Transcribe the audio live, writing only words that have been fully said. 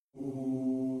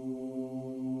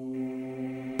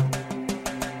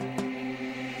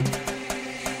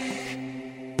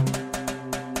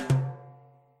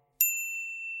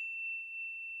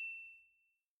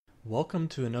Welcome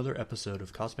to another episode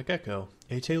of Cosmic Echo,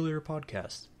 a Taylor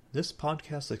podcast. This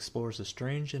podcast explores the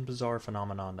strange and bizarre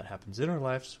phenomenon that happens in our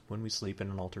lives when we sleep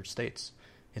in altered states.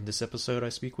 In this episode, I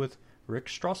speak with Rick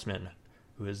Strassman,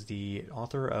 who is the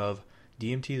author of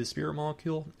DMT, the Spirit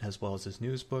Molecule, as well as his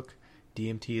newest book,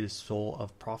 DMT, the Soul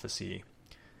of Prophecy.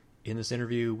 In this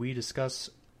interview, we discuss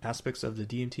aspects of the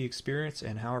DMT experience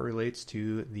and how it relates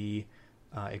to the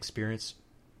experience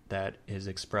that is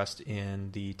expressed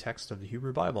in the text of the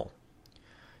Hebrew Bible.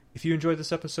 If you enjoyed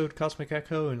this episode, Cosmic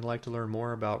Echo, and would like to learn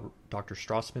more about Dr.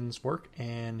 Strassman's work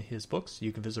and his books,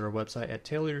 you can visit our website at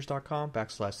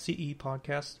tailleaders.com/CE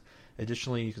podcast.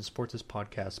 Additionally, you can support this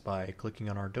podcast by clicking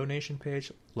on our donation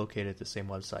page located at the same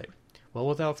website. Well,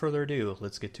 without further ado,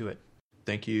 let's get to it.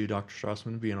 Thank you, Dr.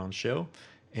 Strassman, for being on the show.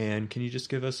 And can you just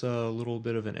give us a little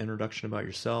bit of an introduction about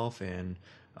yourself and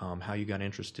how you got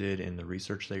interested in the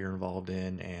research that you're involved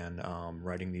in and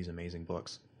writing these amazing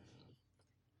books?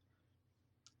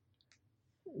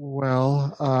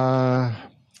 Well,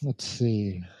 let's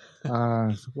see.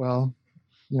 My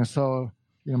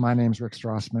name's Rick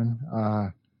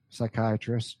Strassman,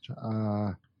 psychiatrist,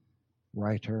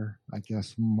 writer, I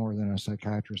guess more than a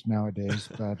psychiatrist nowadays,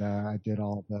 but I did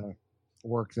all the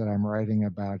work that I'm writing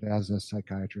about as a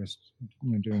psychiatrist,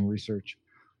 doing research.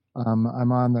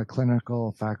 I'm on the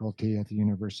clinical faculty at the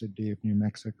University of New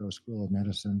Mexico School of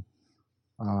Medicine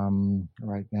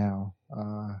right now.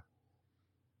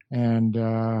 And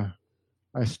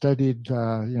I studied,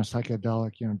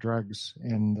 psychedelic, drugs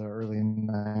in the early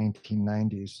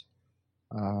 1990s.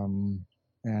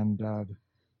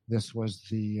 This was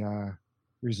the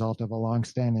result of a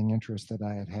long-standing interest that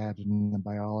I had had in the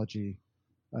biology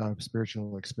of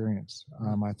spiritual experience.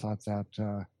 I thought that,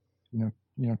 to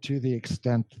the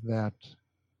extent that,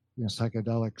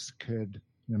 psychedelics could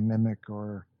mimic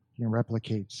or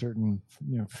replicate certain,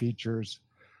 features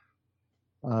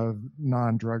of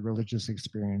non-drug religious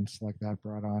experience like that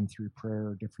brought on through prayer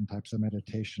or different types of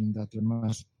meditation, that there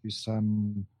must be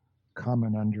some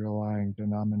common underlying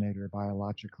denominator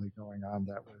biologically going on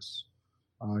that was,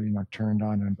 turned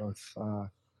on in both,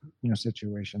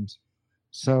 situations.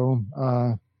 So,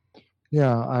 I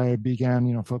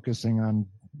began, focusing on,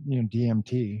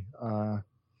 DMT.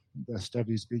 The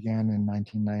studies began in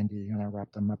 1990 and I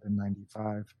wrapped them up in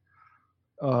 95.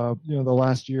 The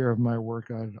last year of my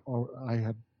work, I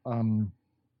had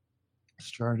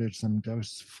started some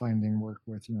dose finding work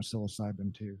with,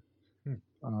 psilocybin too.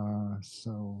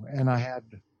 And I had,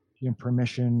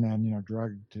 permission and,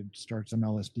 drug to start some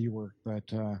LSD work,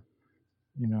 but,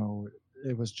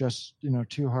 it was just,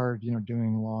 too hard,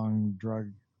 doing long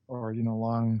drug or,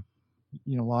 long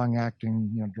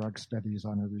acting, drug studies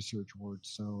on a research ward.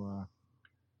 So,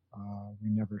 we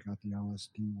never got the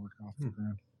LSD work off the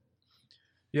ground.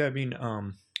 Yeah, I mean,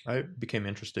 I became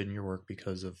interested in your work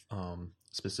because of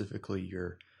specifically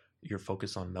your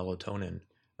focus on melatonin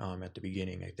at the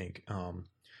beginning, I think.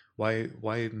 Why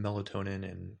melatonin,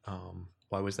 and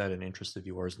why was that an interest of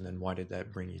yours? And then why did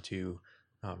that bring you to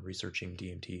researching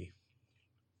DMT?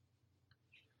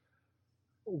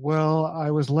 Well,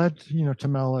 I was led, to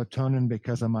melatonin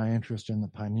because of my interest in the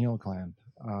pineal gland.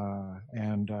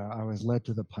 I was led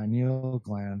to the pineal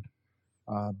gland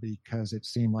because it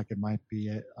seemed like it might be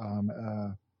a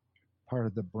part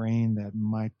of the brain that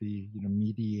might be,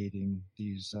 mediating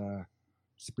these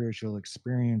spiritual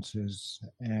experiences,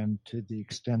 and to the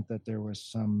extent that there was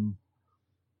some,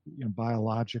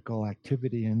 biological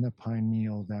activity in the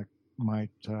pineal that might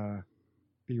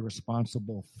be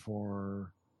responsible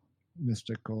for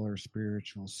mystical or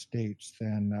spiritual states,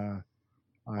 then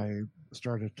I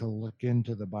started to look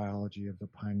into the biology of the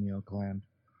pineal gland.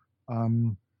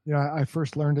 I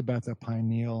first learned about the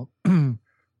pineal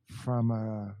from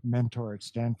a mentor at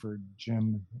Stanford,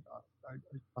 Jim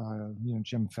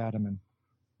Fadiman.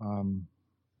 And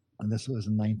this was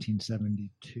in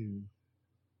 1972.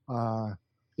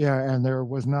 And there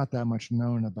was not that much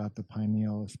known about the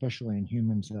pineal, especially in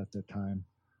humans at the time.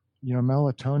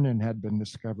 Melatonin had been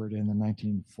discovered in the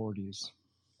 1940s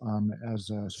as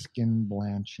a skin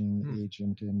blanching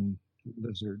agent in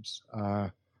lizards,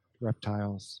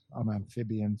 reptiles,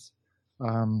 amphibians.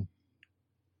 But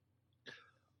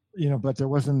there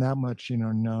wasn't that much,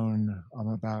 known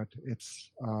about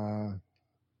its,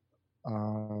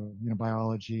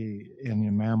 biology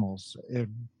in mammals. It,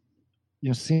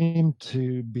 seemed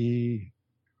to be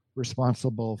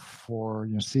responsible for,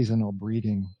 seasonal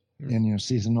breeding in,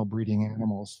 seasonal breeding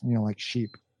animals, like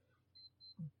sheep.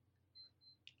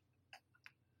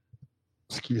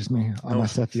 Excuse me, I'm going to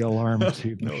set the alarm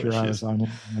to make sure I was on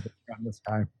this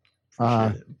time.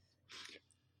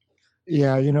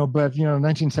 Yeah, but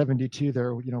 1972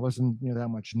 there, wasn't that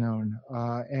much known,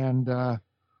 and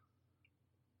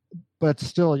but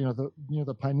still,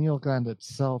 the pineal gland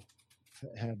itself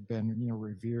had been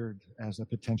revered as a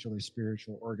potentially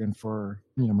spiritual organ for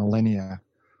millennia.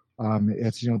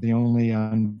 It's the only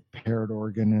unpaired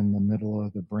organ in the middle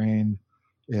of the brain.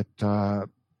 It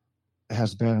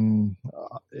has been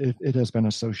it has been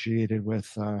associated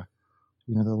with the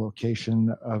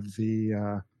location of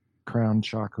the crown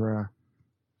chakra,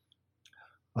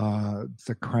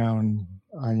 the crown,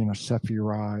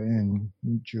 Sephirah in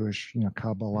Jewish,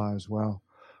 Kabbalah as well.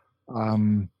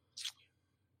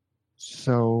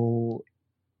 So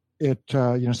it,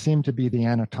 seemed to be the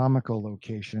anatomical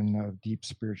location of deep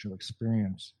spiritual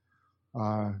experience.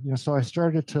 So I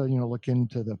started to, look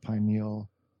into the pineal,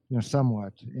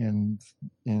 somewhat in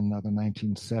the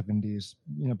 1970s,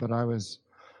 but I was,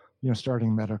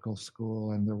 starting medical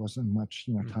school, and there wasn't much,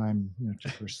 time, to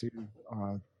pursue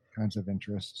kinds of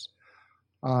interests.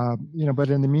 But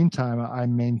in the meantime, I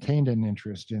maintained an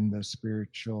interest in the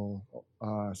spiritual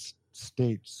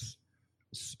states,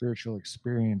 spiritual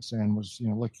experience, and was,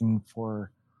 looking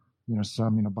for,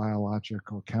 some,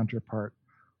 biological counterpart.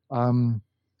 And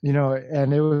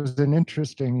it was an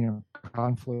interesting,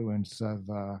 confluence of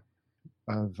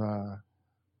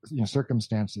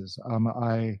circumstances.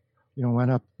 I,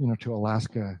 went up, to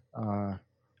Alaska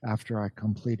after I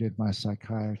completed my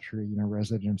psychiatry,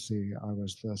 residency. I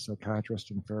was the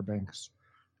psychiatrist in Fairbanks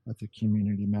at the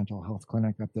community mental health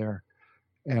clinic up there.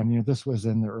 And, this was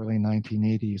in the early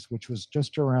 1980s, which was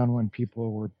just around when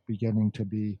people were beginning to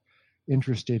be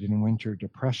interested in winter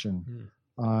depression.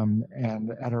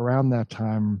 And at around that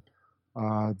time,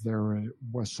 there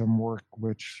was some work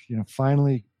which,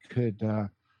 finally could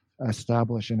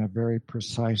establish in a very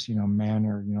precise,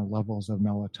 manner, levels of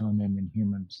melatonin in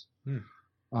humans.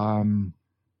 And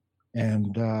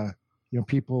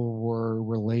people were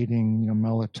relating,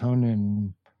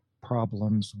 melatonin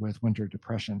problems with winter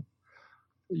depression.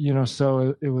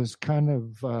 So it was kind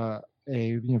of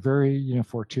a very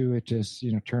fortuitous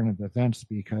turn of events,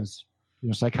 because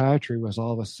psychiatry was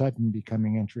all of a sudden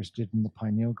becoming interested in the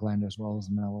pineal gland as well as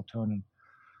melatonin.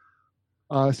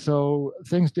 So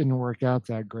things didn't work out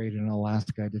that great in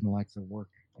Alaska. I didn't like the work,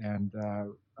 and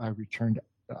I returned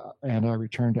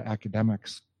to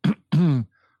academics, and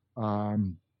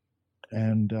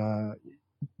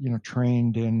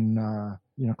trained in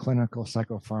clinical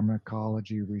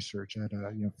psychopharmacology research at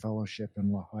a fellowship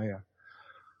in La Jolla.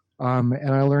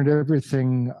 And I learned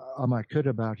everything I could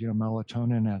about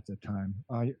melatonin at the time.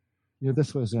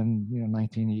 This was in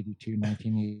 1982,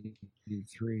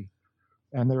 1983,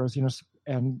 and there was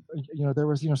there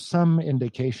was some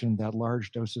indication that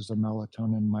large doses of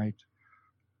melatonin might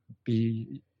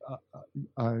be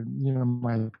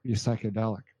might be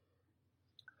psychedelic.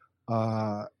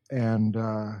 And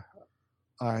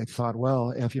I thought,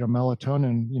 well, if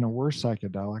melatonin were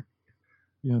psychedelic,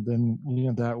 then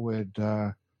that would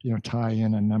tie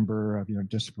in a number of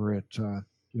disparate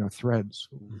threads,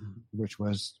 which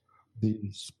was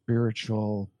the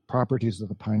spiritual properties of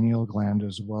the pineal gland,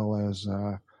 as well as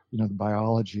the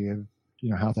biology of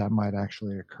how that might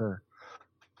actually occur.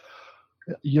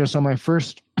 So my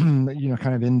first kind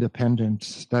of independent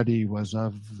study was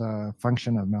of the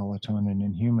function of melatonin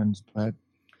in humans, but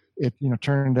it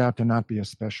turned out to not be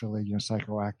especially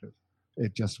psychoactive.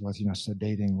 It just was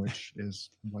sedating, which is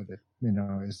what it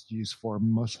is used for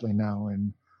mostly now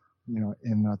in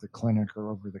in the clinic or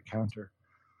over the counter.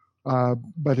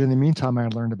 But in the meantime, I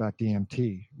learned about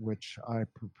DMT, which I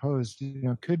proposed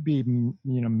could be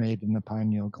made in the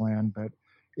pineal gland, but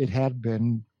it had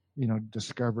been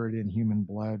discovered in human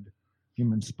blood,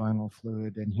 human spinal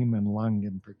fluid, and human lung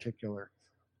in particular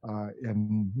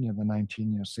in the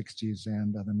 1960s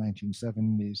and the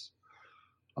 1970s.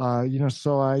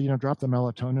 So I dropped the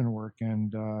melatonin work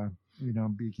and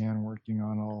began working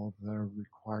on all the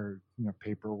required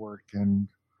paperwork and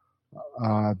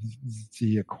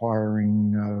the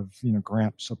acquiring of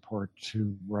grant support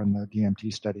to run the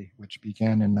DMT study, which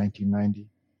began in 1990.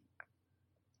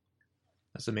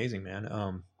 That's amazing,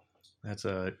 man. That's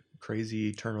a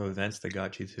crazy turn of events that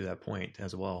got you to that point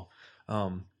as well.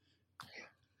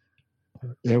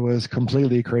 It was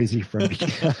completely crazy from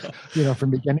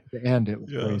from beginning to end. It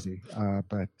was crazy,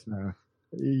 but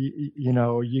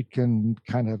you can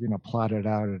kind of plot it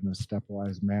out in a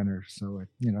stepwise manner, so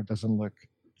it doesn't look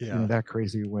that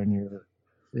crazy when you're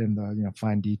in the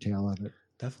fine detail of it.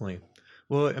 Definitely.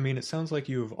 Well, I mean, it sounds like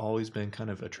you've always been kind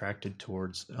of attracted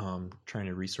towards trying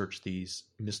to research these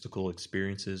mystical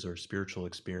experiences or spiritual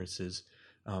experiences.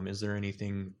 Is there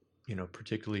anything,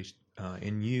 particularly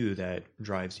in you that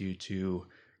drives you to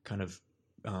kind of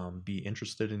be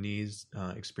interested in these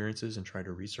experiences and try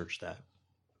to research that?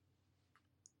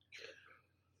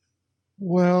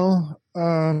 Well,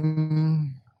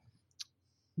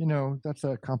 that's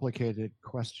a complicated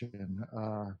question.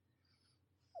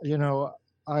 You know,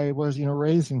 I was,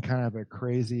 raised in kind of a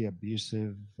crazy,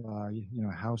 abusive,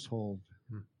 household.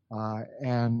 Hmm.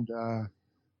 And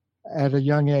at a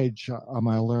young age,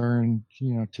 I learned,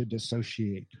 to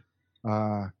dissociate.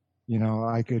 Uh,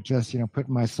 I could just, put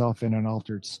myself in an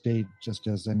altered state just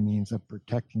as a means of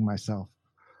protecting myself.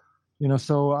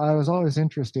 So I was always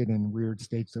interested in weird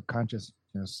states of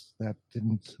consciousness that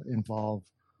didn't involve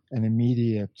an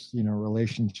immediate,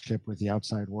 relationship with the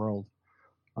outside world.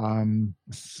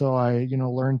 So I,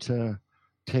 learned to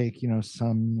take,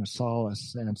 some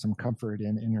solace and some comfort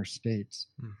in inner states.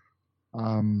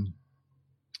 Um,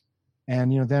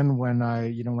 and, then when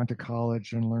I, went to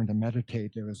college and learned to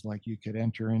meditate, it was like you could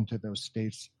enter into those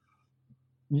states,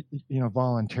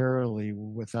 voluntarily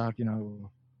without,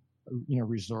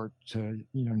 resort to,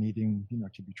 needing,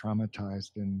 to be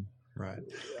traumatized and, Right.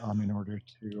 In order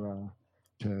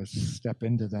to step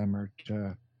into them or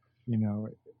to,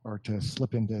 or to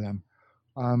slip into them.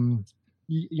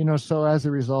 So as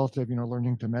a result of,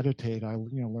 learning to meditate, I,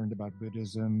 learned about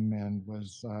Buddhism and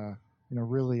was,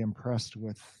 really impressed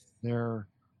with their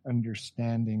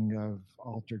understanding of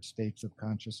altered states of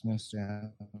consciousness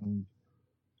and,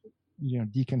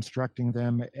 deconstructing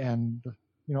them and,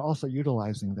 also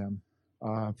utilizing them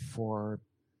for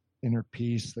inner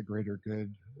peace, the greater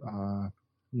good,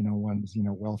 one's,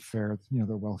 welfare,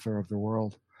 the welfare of the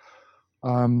world.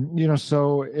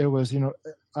 So it was,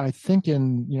 I think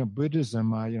in,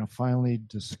 Buddhism, I, finally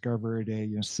discovered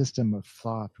a system of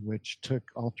thought which took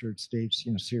altered states,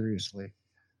 seriously.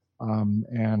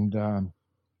 That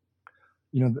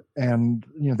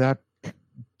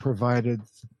provided,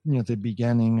 the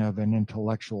beginning of an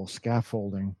intellectual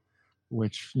scaffolding,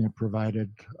 which,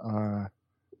 provided,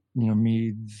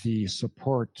 me the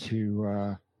support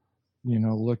to,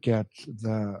 look at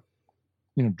the,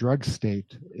 drug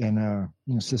state in a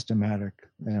systematic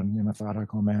and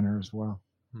methodical manner as well.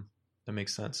 That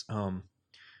makes sense.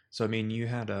 So I mean, you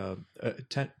had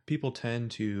people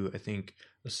tend to, I think,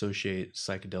 associate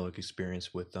psychedelic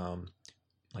experience with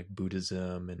like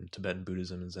Buddhism and Tibetan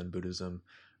Buddhism and Zen Buddhism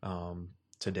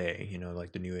today.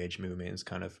 Like the New Age movement is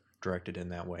kind of directed in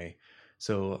that way.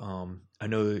 So I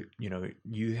know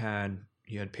you had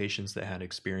patients that had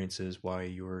experiences while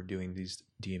you were doing these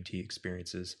DMT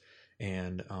experiences,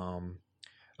 and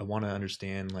I want to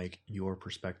understand like your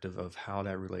perspective of how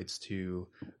that relates to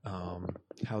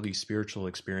how these spiritual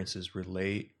experiences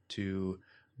relate to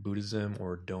Buddhism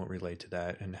or don't relate to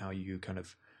that, and how you kind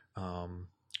of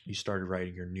you started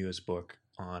writing your newest book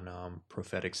on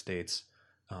prophetic states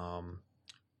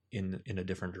in a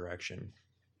different direction.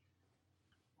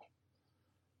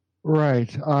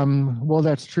 Right. Well,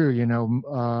 that's true.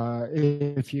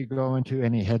 If you go into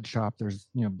any head shop, there's,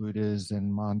 Buddhas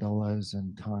and mandalas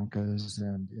and tankas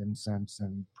and incense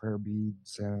and prayer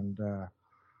beads and,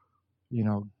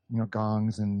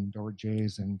 gongs and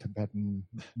dorjes and Tibetan,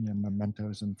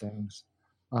 mementos and things.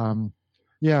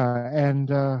 Yeah. And,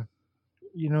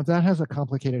 that has a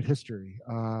complicated history.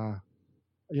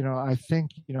 I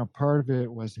think, part of it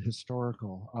was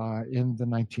historical. In the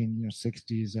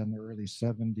 1960s and the early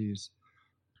 70s,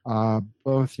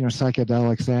 both,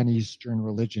 psychedelics and Eastern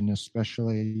religion,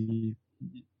 especially,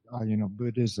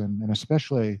 Buddhism, and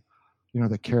especially,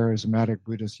 the charismatic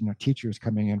Buddhist, teachers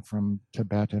coming in from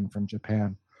Tibet and from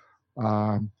Japan,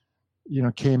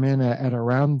 came in at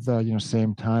around the,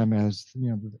 same time as,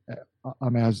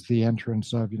 as the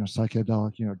entrance of,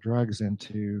 psychedelic, drugs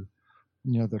into,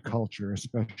 the culture,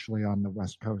 especially on the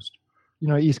West Coast,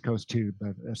 East Coast too,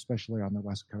 but especially on the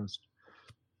West Coast.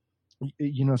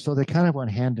 So they kind of went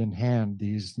hand in hand.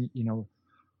 These new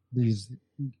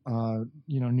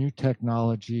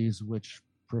technologies which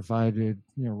provided,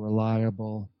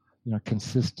 reliable,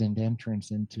 consistent entrance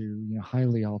into,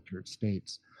 highly altered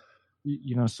states.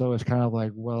 So it's kind of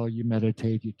like, well, you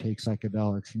meditate, you take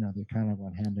psychedelics. They kind of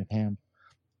went hand in hand.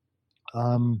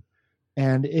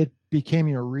 And it became,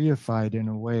 reified in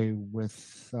a way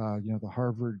with, the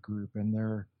Harvard group and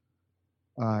their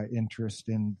interest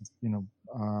in,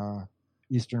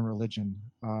 Eastern religion.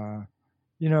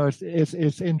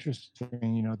 It's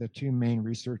interesting. The two main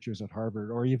researchers at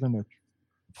Harvard, or even the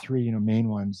three, main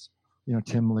ones,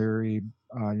 Tim Leary,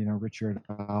 Richard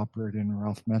Alpert, and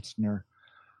Ralph Metzner.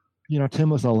 Tim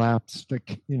was a lapsed,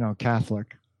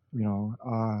 Catholic, and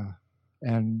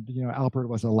Alpert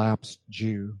was a lapsed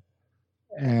Jew,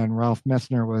 and Ralph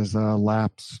Metzner was a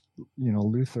lapsed,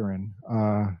 Lutheran.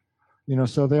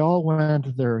 So they all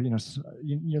went there,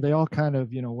 they all kind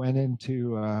of, went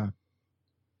into,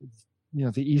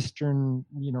 the Eastern,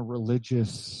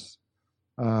 religious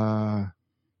uh,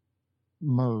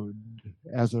 mode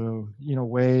as a,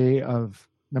 way of,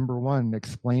 number one,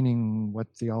 explaining what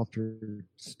the altered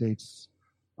states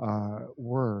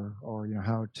were, or,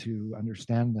 how to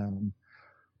understand them.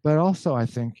 But also, I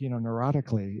think,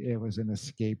 neurotically, it was an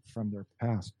escape from their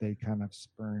past. They kind of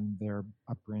spurned their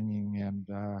upbringing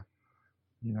and,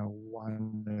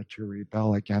 wanted to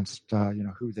rebel against,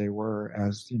 who they were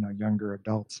as, younger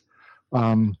adults.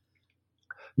 Um,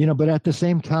 but at the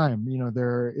same time,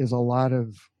 there is a lot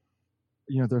of,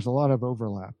 there's a lot of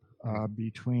overlap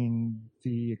between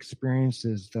the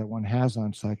experiences that one has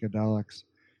on psychedelics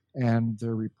and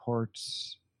the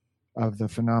reports of the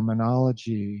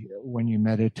phenomenology when you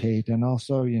meditate, and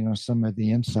also, some of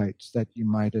the insights that you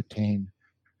might attain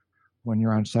when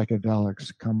you're on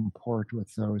psychedelics comport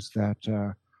with those that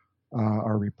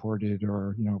are reported,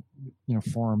 or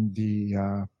form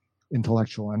the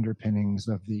intellectual underpinnings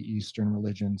of the Eastern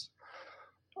religions.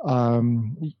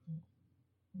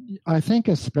 I think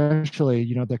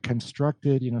especially, the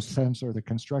constructed, sense, or the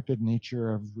constructed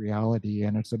nature of reality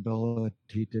and its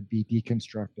ability to be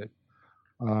deconstructed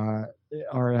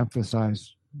are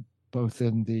emphasized both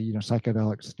in the,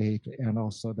 psychedelic state and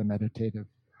also the meditative,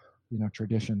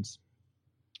 traditions.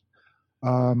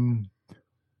 And,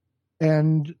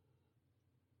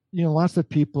 lots of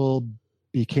people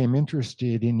became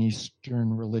interested in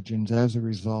Eastern religions as a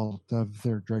result of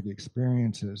their drug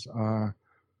experiences.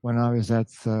 When I was at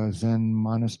the Zen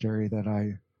monastery that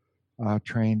I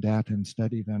trained at and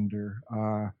studied under,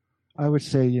 I would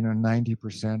say,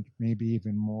 90%, maybe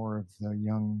even more, of the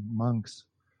young monks,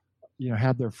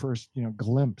 had their first,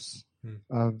 glimpse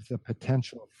of the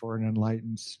potential for an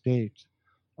enlightened state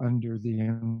under the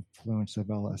influence of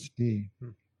LSD.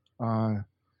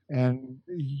 And,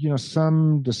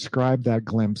 some describe that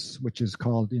glimpse, which is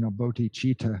called,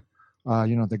 bodhicitta,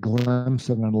 the glimpse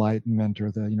of enlightenment,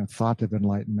 or the, thought of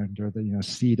enlightenment, or the,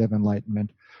 seed of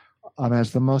enlightenment,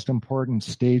 as the most important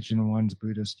stage in one's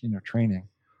Buddhist, training,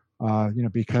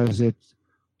 because it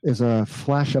is a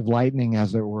flash of lightning,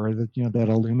 as it were, that, that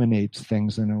illuminates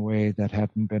things in a way that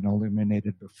hadn't been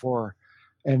illuminated before.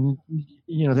 And,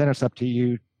 then it's up to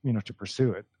you, to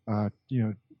pursue it,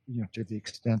 to the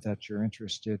extent that you're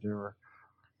interested, or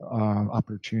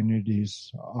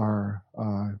opportunities are,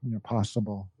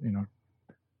 possible,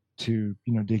 to,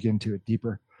 dig into it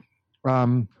deeper.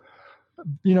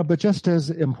 But just as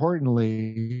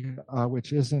importantly,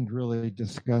 which isn't really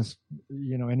discussed,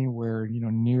 anywhere,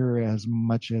 near as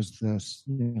much as this,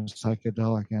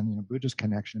 psychedelic and, Buddhist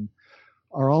connection,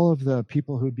 are all of the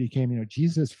people who became,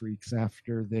 Jesus freaks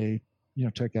after they,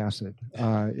 took acid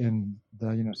in the,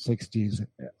 60s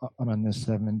and the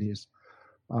 70s.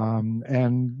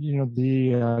 And,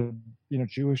 the,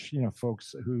 Jewish,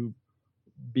 folks who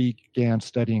began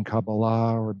studying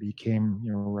Kabbalah, or became,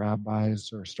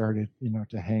 rabbis, or started,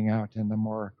 to hang out in the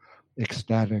more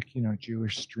ecstatic,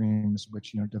 Jewish streams,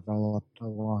 which, developed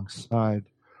alongside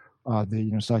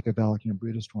the, psychedelic,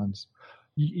 Buddhist ones.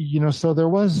 So there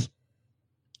was,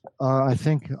 I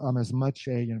think, as much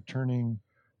a, turning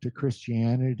to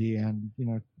Christianity and,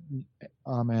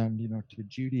 and, to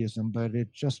Judaism, but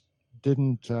it just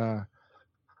didn't,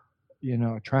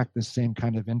 attract the same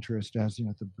kind of interest as,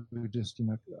 the Buddhist,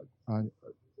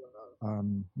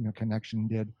 connection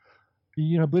did.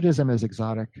 Buddhism is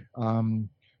exotic,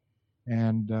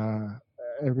 and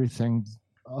everything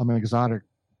exotic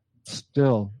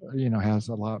still, has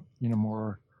a lot,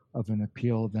 more of an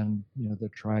appeal than, the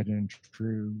tried and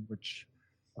true, which,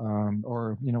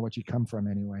 or, what you come from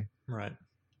anyway. Right.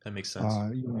 That makes sense.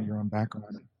 Your own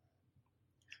background.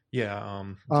 Yeah.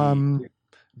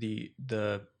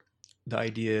 The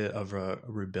idea of a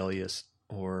rebellious,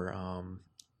 or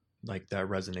like, that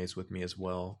resonates with me as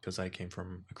well, because I came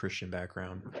from a Christian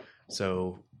background.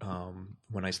 So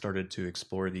when I started to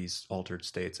explore these altered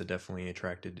states, it definitely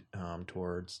attracted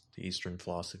towards the Eastern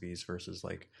philosophies versus,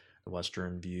 like, the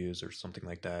Western views or something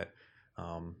like that.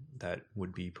 That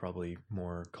would be probably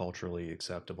more culturally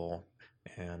acceptable,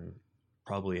 and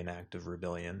probably an act of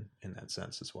rebellion in that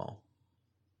sense as well.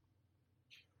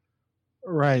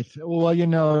 Right. Well,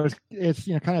 it's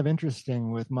kind of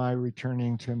interesting with my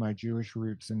returning to my Jewish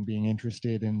roots and being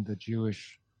interested in the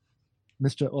Jewish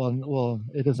well,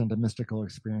 it isn't a mystical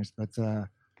experience, but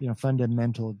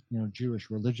fundamental,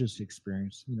 Jewish religious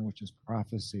experience, which is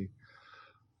prophecy.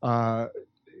 I'm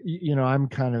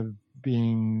kind of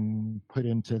being put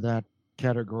into that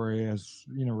category as,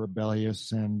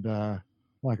 rebellious and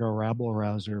like a rabble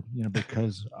rouser,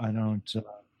 because I don't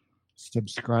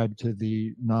subscribe to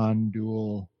the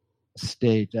non-dual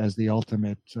state as the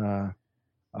ultimate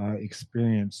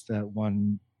experience that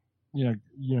one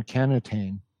can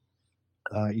attain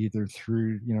either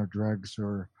through drugs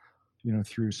or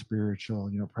through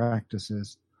spiritual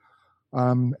practices.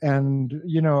 And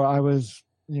I was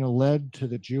led to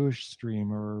the Jewish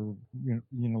stream, or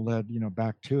led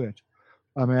back to it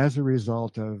as a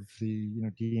result of the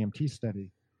DMT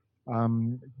study,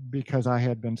 because I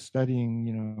had been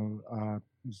studying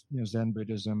Zen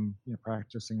Buddhism,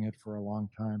 practicing it for a long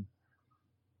time,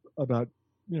 about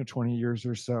 20 years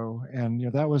or so, and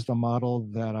that was the model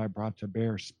that I brought to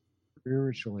bear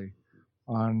spiritually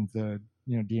on the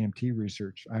DMT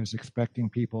research. I was expecting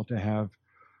people to have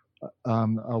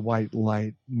a white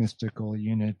light, mystical,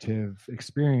 unitive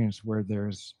experience where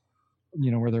there's,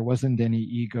 where there wasn't any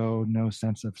ego, no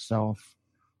sense of self.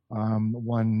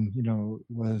 One,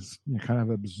 was kind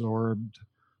of absorbed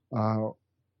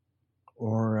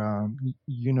or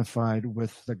unified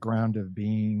with the ground of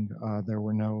being. There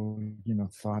were no,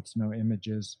 thoughts, no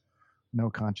images, no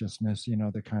consciousness.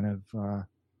 The kind of,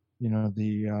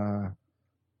 the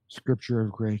scripture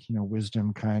of great,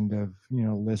 wisdom kind of,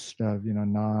 list of,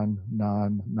 non,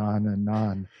 and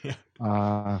non.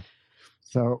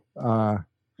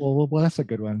 Well, that's a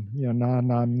good one. Non,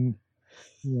 non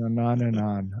and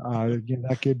non.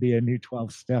 That could be a new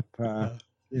 12-step,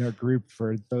 group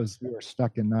for those who are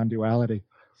stuck in non-duality.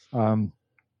 But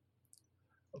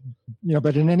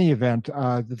in any event,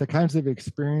 the kinds of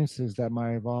experiences that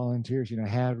my volunteers,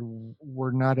 had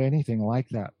were not anything like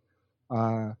that.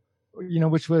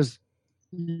 Which was,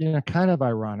 kind of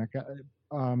ironic.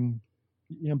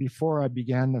 Before I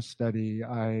began the study,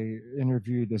 I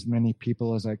interviewed as many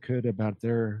people as I could about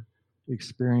their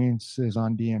experiences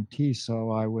on DMT,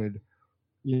 so I would,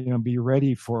 be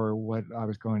ready for what I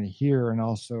was going to hear, and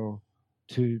also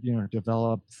to,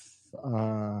 develop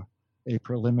a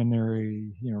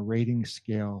preliminary, rating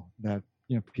scale that,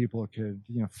 people could,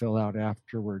 fill out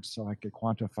afterwards, so I could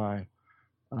quantify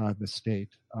the state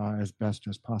as best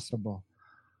as possible.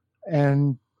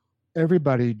 And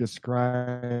everybody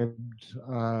described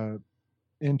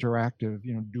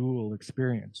interactive, dual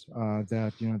experience,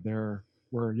 that, there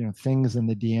were, things in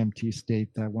the DMT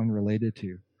state that one related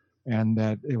to, and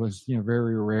that it was,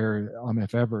 very rare,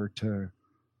 if ever, to,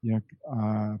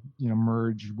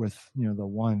 merge with, the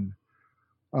one.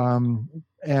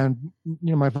 And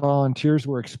my volunteers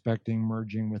were expecting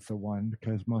merging with the one,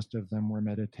 because most of them were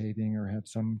meditating or had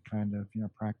some kind of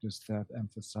practice that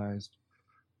emphasized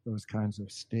those kinds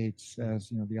of states as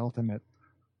the ultimate.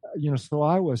 So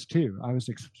I was too. I was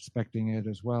expecting it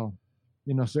as well.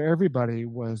 So everybody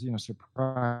was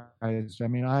surprised. I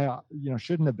mean, I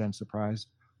shouldn't have been surprised,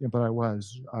 but I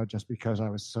was, just because I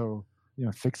was so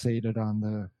fixated on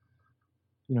the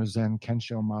Zen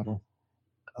Kensho model.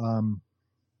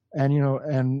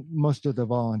 And most of the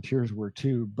volunteers were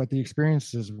too, but the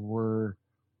experiences were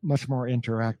much more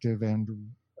interactive and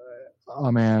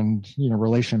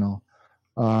relational,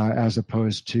 as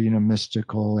opposed to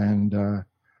mystical and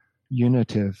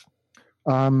unitive.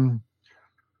 So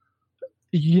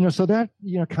that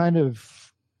kind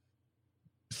of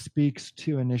speaks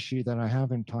to an issue that I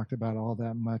haven't talked about all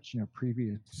that much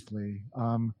previously.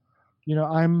 I'm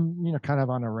kind of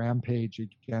on a rampage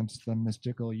against the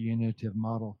mystical unitive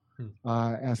model,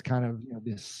 as kind of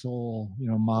this soul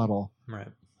model, right?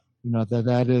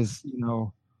 That is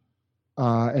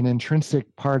an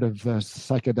intrinsic part of the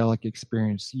psychedelic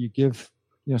experience. You give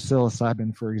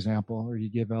psilocybin, for example, or you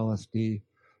give LSD,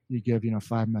 you give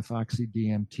 5-methoxy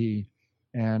DMT,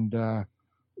 and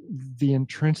the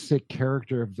intrinsic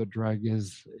character of the drug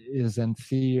is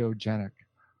entheogenic.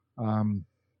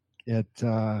 It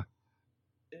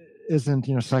isn't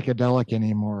psychedelic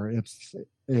anymore. It's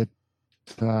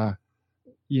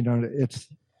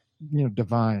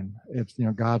divine. It's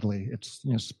godly. It's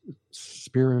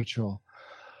spiritual.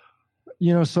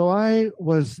 So I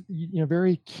was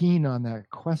very keen on that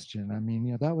question. I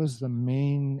mean, that was the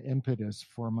main impetus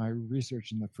for my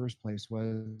research in the first place.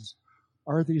 Was,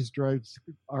 are these drugs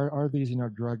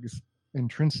drugs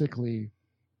intrinsically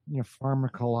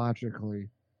pharmacologically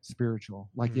spiritual?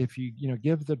 Like, if you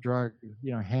give the drug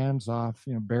hands off,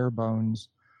 bare bones,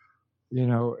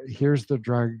 here's the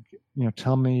drug,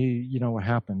 tell me what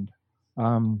happened,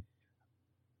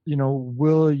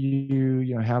 will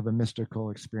you have a mystical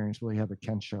experience? Will you have a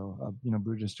kensho, a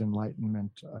Buddhist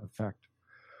enlightenment effect?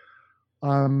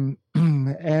 And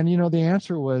the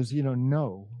answer was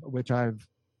no, which I've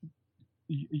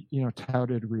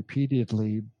touted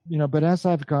repeatedly, but as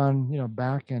I've gone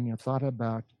back and thought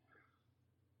about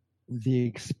the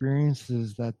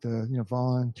experiences that the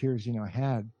volunteers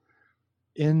had,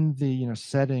 in the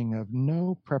setting of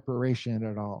no preparation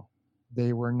at all.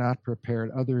 They were not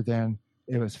prepared, other than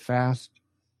it was fast,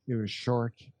 it was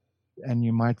short, and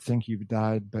you might think you've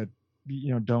died, but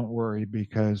don't worry,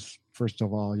 because first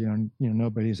of all,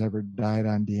 nobody's ever died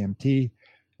on DMT,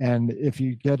 and if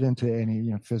you get into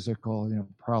any physical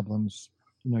problems,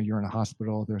 you're in a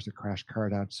hospital, there's a crash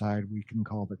cart outside, we can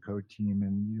call the code team,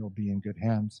 and you'll be in good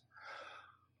hands.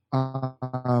 But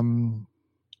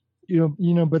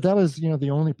that was the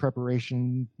only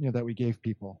preparation that we gave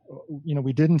people.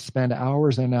 We didn't spend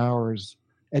hours and hours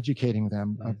educating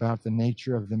them about the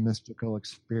nature of the mystical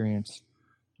experience,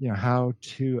 how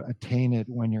to attain it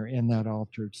when you're in that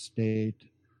altered state,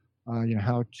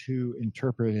 how to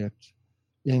interpret it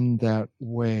in that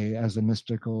way as a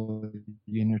mystical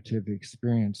unitive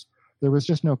experience. There was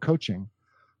just no coaching.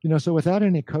 So without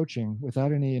any coaching,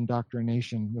 without any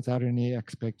indoctrination, without any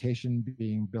expectation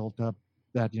being built up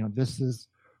that, this is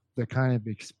the kind of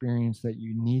experience that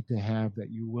you need to have,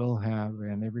 that you will have,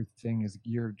 and everything is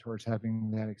geared towards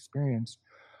having that experience.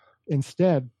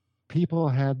 Instead, people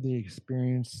had the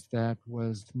experience that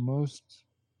was most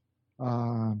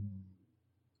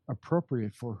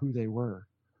appropriate for who they were.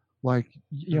 Like,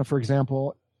 for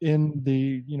example, in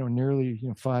the, nearly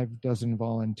 5 dozen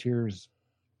volunteers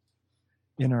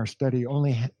in our study,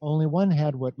 only one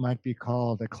had what might be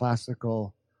called a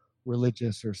classical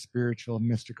religious or spiritual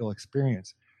mystical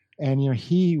experience. And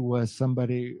he was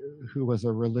somebody who was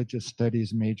a religious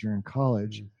studies major in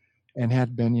college and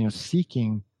had been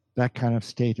seeking that kind of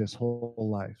state his whole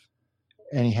life,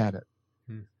 and he had it.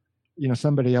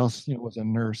 Somebody else was a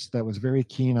nurse that was very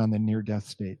keen on the near-death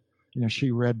state.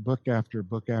 She read book after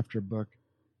book after book,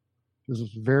 was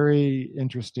very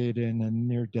interested in a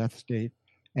near-death state,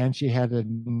 and she had a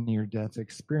near-death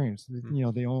experience,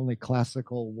 the only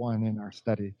classical one in our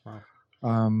study. Wow.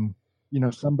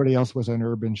 Somebody else was an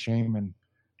urban shaman,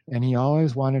 and he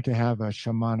always wanted to have a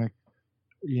shamanic,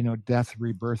 death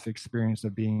rebirth experience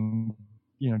of being,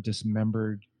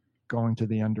 dismembered, going to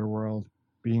the underworld,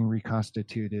 being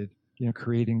reconstituted,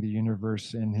 creating the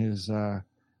universe in his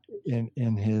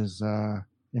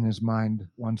mind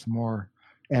once more.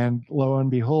 And lo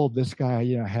and behold, this guy,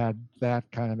 had that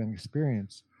kind of an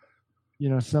experience.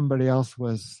 Somebody else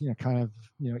was, kind of,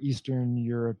 Eastern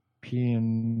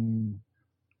European,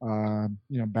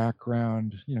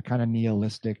 background, kind of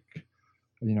nihilistic,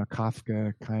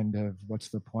 Kafka kind of, what's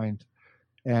the point?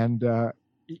 And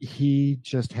he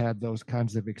just had those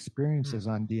kinds of experiences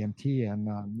on DMT and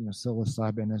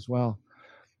psilocybin as well.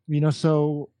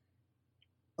 So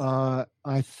I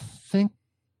think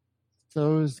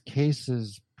those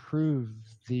cases prove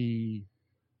the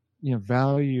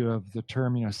value of the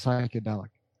term psychedelic,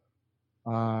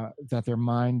 that their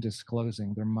mind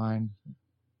disclosing, their mind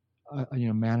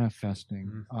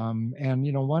manifesting.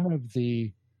 And one of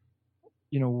the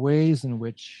ways in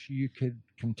which you could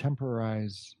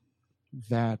contemporize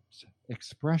that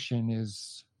expression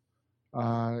is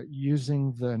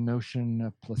using the notion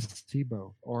of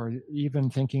placebo, or even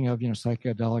thinking of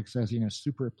psychedelics as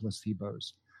super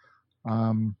placebos,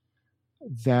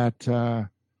 that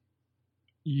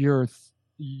your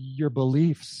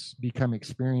beliefs become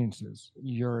experiences,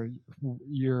 your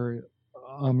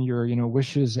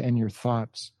wishes and your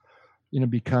thoughts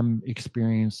become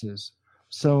experiences.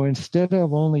 So instead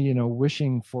of only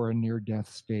wishing for a near-death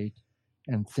state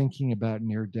and thinking about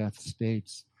near-death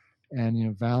states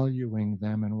and valuing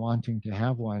them and wanting to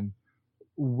have one,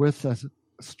 with a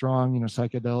strong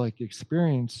psychedelic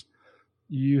experience,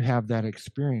 you have that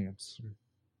experience.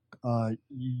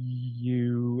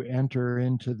 You enter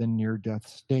into the near-death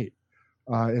state.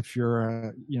 If you're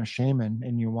a shaman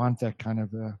and you want that kind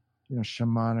of a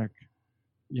shamanic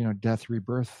death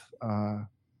rebirth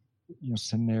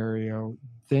scenario,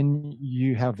 then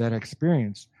you have that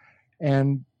experience.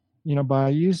 And by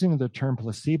using the term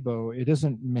placebo, it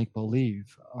isn't make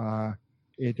believe,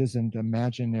 it isn't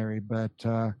imaginary, but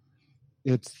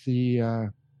it's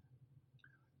the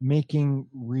making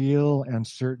real and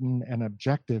certain and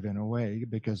objective in a way,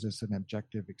 because it's an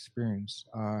objective experience.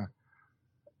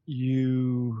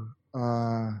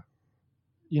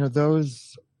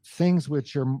 Those things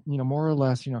which are more or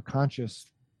less conscious,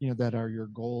 that are your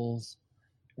goals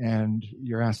and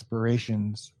your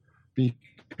aspirations,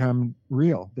 become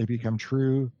real. They become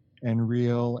true and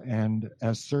real and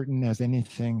as certain as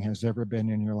anything has ever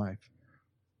been in your life.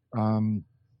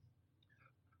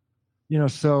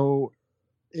 So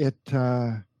it's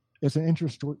an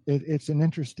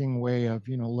interesting way of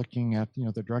looking at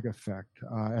the drug effect,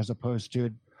 as opposed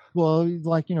to, well,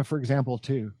 like for example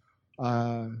too,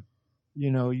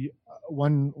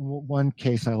 one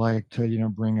case I like to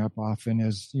bring up often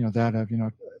is that of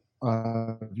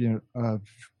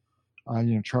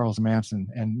Charles Manson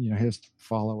and his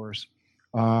followers.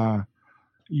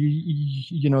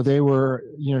 They were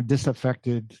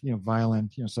disaffected,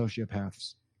 violent,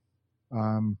 sociopaths.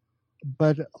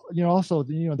 But also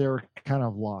they were kind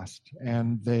of lost,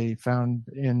 and they found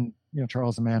in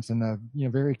Charles Manson a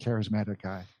very charismatic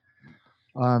guy.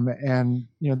 And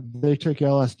they took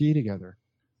LSD together,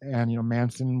 and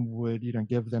Manson would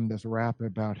give them this rap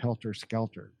about helter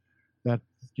skelter, that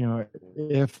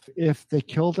if they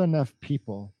killed enough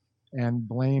people and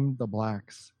blamed the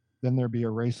blacks, then there'd be a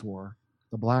race war.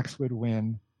 The blacks would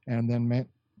win, and then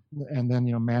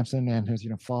Manson and his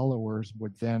followers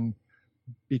would then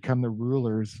become the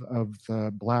rulers of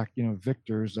the black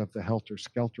victors of the helter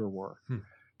skelter war.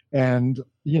 And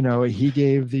he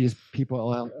gave these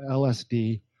people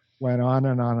LSD, went on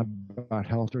and on about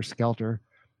helter skelter,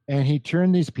 and he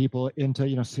turned these people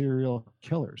into serial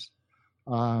killers.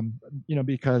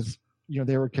 Because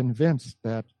they were convinced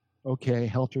that, okay,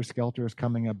 helter skelter is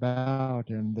coming about,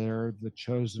 and they're the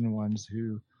chosen ones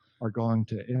who are going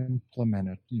to implement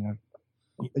it, to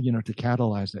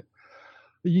catalyze it.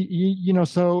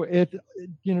 So it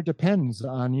depends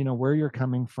on where you're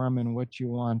coming from and what you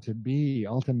want to be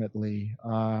ultimately,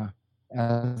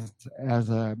 as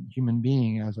a human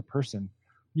being, as a person.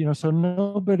 So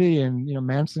nobody in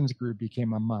Manson's group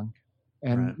became a monk,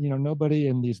 and Right. Nobody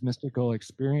in these mystical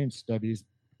experience studies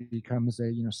becomes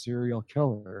a serial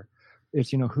killer.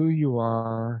 It's who you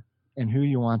are and who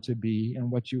you want to be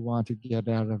and what you want to get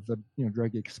out of the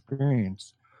drug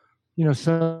experience.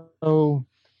 So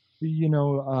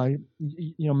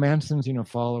Manson's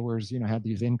followers had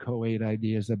these inchoate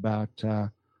ideas about they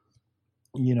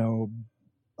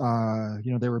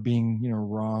were being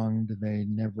wronged. They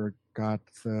never got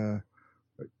the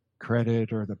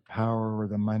credit or the power or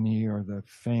the money or the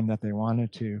fame that they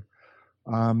wanted to.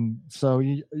 So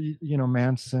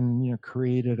Manson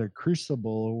created a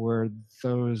crucible where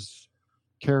those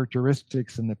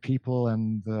characteristics and the people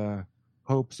and the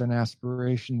hopes and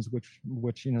aspirations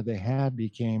which they had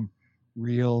became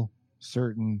real,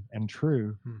 certain, and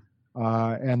true.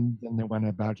 And then they went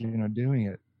about doing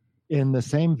it. In the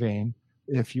same vein,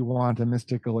 if you want a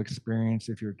mystical experience,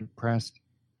 if you're depressed,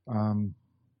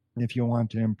 if you want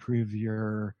to improve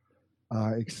your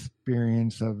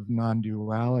experience of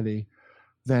non-duality,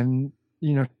 then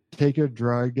take a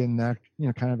drug in that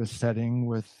kind of a setting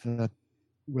with that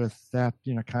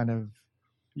kind of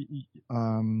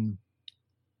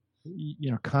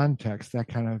context, that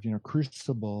kind of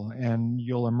crucible, and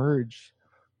you'll emerge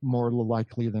more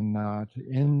likely than not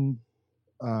in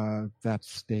that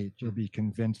state. You'll be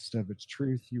convinced of its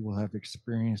truth. You will have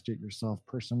experienced it yourself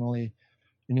personally,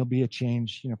 and you'll be a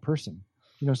changed person.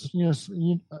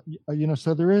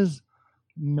 So there is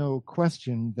no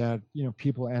question that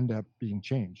people end up being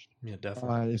changed. Yeah,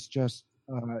 definitely. It's just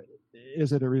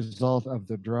is it a result of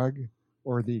the drug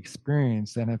or the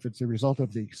experience? And if it's a result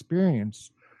of the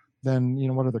experience, then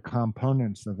what are the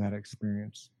components of that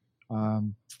experience?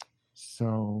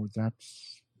 So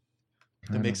that's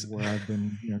kind of where I've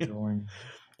been going.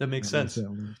 That makes sense.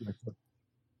 Recently.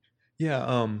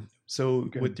 Yeah. So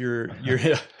with your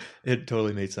it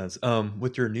totally made sense.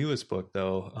 With your newest book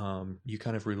though, you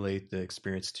kind of relate the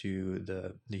experience to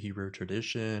the Hebrew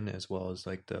tradition as well as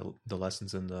like the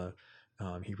lessons in the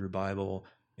Hebrew Bible,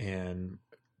 and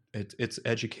it's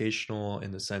educational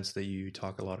in the sense that you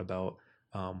talk a lot about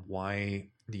why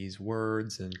these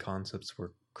words and concepts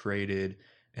were created,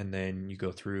 and then you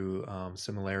go through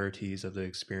similarities of the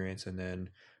experience and then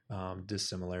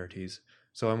dissimilarities.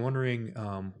 So I'm wondering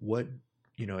what,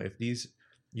 if these,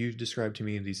 you've described to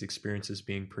me these experiences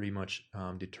being pretty much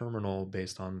determinal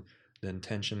based on the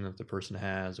intention that the person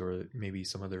has, or maybe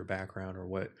some of their background or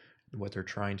what they're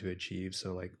trying to achieve.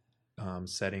 So like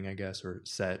setting, I guess, or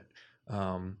set.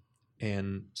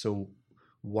 And so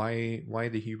why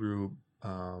the Hebrew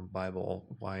Bible?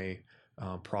 Why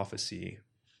prophecy?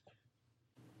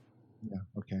 Yeah.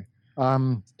 Okay.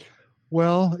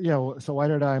 Well, yeah. So why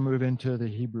did I move into the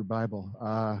Hebrew Bible?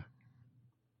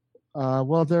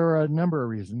 Well, there are a number of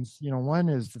reasons. One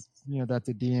is that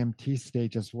the DMT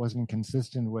state just wasn't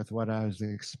consistent with what I was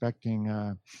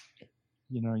expecting.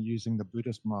 Using the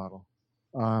Buddhist model.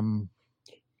 It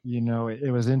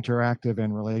was interactive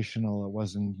and relational. It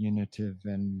wasn't unitive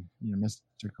and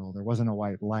mystical. There wasn't a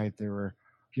white light. There were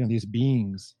these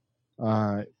beings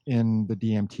in the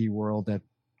DMT world that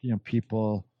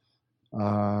people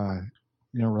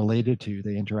related to.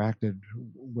 They interacted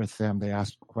with them. They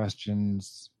asked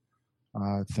questions.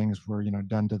 Things were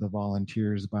done to the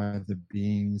volunteers by the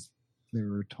beings. They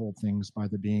were told things by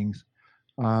the beings.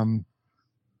 So there is, no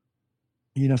question that people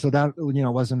So that,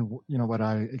 wasn't, what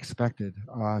I expected.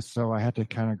 So I had to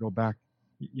kind of go back,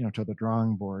 to the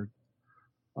drawing board,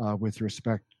 with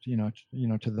respect, to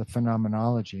the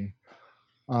phenomenology.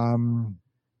 Um,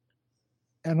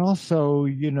 and also,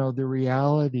 the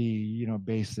reality,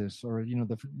 basis, or,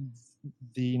 the,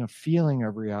 feeling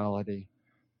of reality,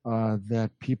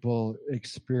 that people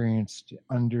experienced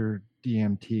under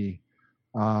DMT,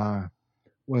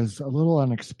 was a little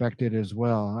unexpected as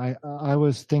well. I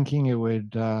was thinking it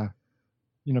would,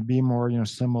 be more,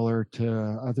 similar to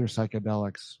other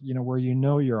psychedelics, where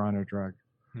you're on a drug.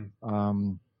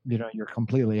 You're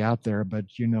completely out there, but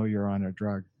you're on a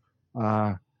drug.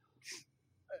 Uh,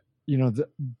 you know, the,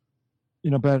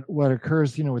 but what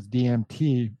occurs, with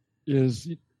DMT is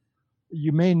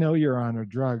you may know you're on a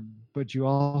drug, but you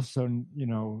also,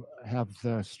 have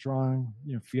the strong,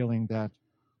 feeling that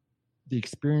the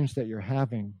experience that you're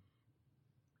having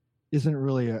isn't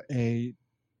really a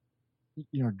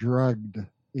drugged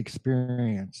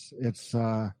experience. It's,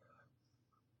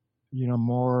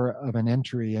 more of an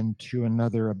entry into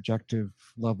another objective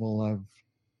level of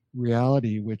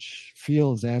reality, which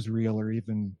feels as real or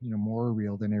even, more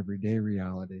real than everyday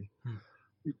reality.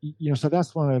 So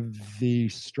that's one of the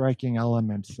striking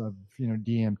elements of,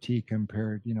 DMT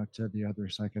compared, to the other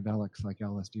psychedelics like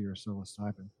LSD or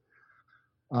psilocybin.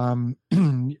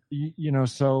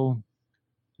 So,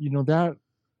 that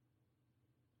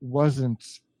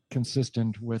wasn't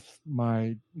consistent with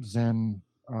my Zen,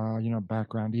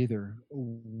 background either,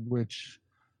 which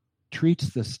treats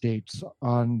the states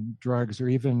on drugs or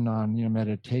even on,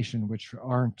 meditation, which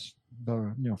aren't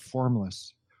the,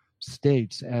 formless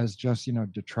states, as just,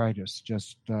 detritus,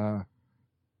 just, kind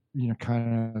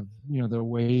of, the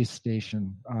way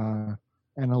station, an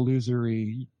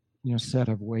illusory, set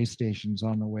of way stations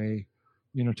on the way,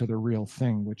 to the real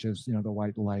thing, which is, the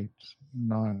white light,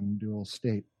 non-dual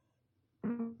state.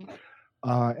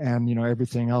 And,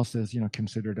 everything else is,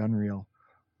 considered unreal.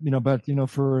 But,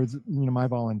 for, my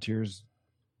volunteers,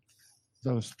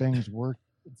 those things were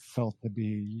felt to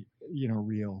be,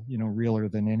 real, realer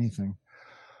than anything.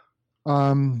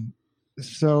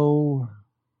 So,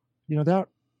 that,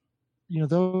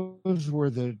 those were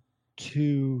the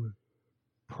two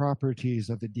properties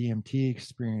of the DMT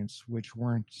experience which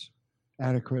weren't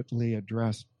adequately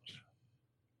addressed,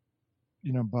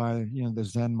 by, the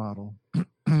Zen model.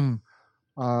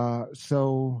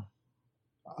 So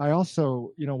I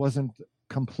also, wasn't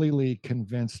completely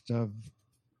convinced of,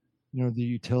 the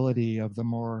utility of the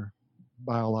more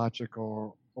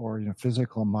biological or,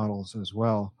 physical models as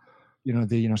well.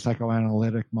 The,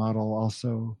 psychoanalytic model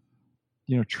also,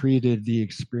 treated the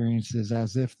experiences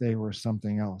as if they were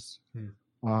something else,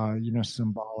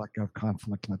 symbolic of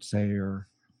conflict, let's say, or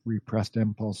repressed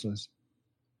impulses.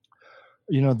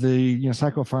 The,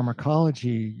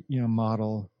 psychopharmacology,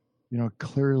 model,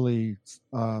 clearly,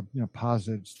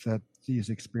 posits that these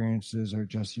experiences are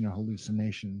just,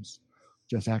 hallucinations,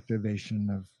 just activation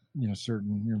of,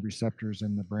 certain, receptors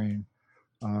in the brain,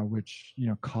 which,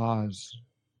 cause,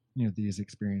 these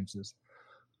experiences,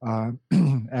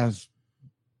 as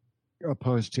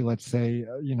opposed to, let's say,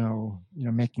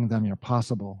 making them,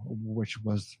 possible, which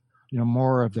was,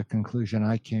 more of the conclusion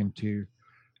I came to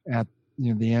at,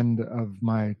 the end of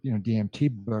my, DMT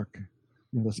book,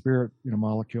 the spirit,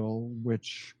 molecule,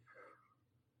 which,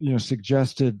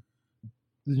 suggested,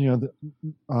 that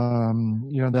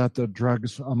the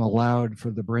drugs allowed for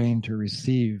the brain to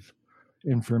receive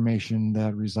information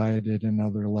that resided in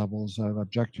other levels of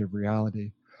objective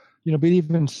reality. But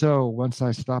even so, once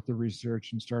I stopped the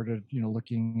research and started,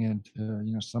 looking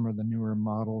into, some of the newer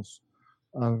models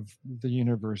of the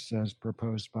universe as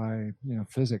proposed by,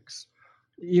 physics,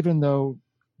 even though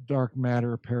dark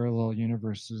matter, parallel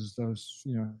universes, those,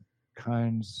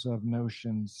 kinds of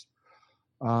notions,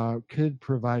 could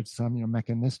provide some,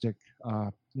 mechanistic,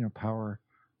 power,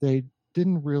 they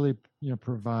didn't really,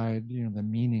 provide, the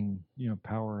meaning,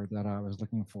 power that I was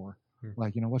looking for.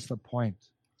 Like, what's the point?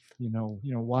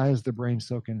 Why is the brain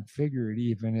so configured?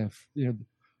 Even if,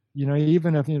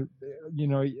 even if,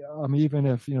 even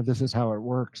if, this is how it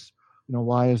works,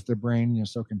 why is the brain,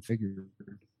 so configured?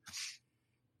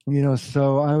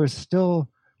 So I was still,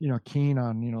 keen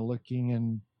on, looking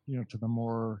in, to the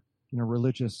more,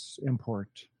 religious import,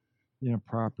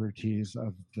 properties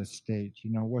of the state.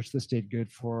 What's the state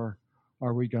good for?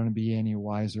 Are we going to be any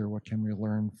wiser? What can we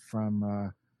learn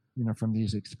from, from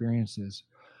these experiences?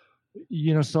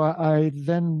 So I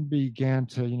then began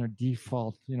to,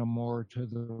 default, more to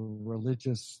the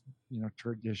religious,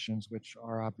 traditions, which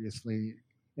are obviously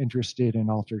interested in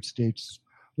altered states,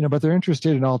 but they're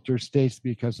interested in altered states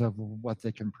because of what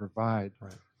they can provide.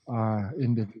 Right.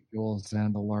 individuals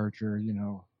and the larger,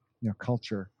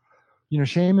 culture.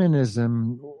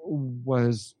 Shamanism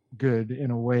was good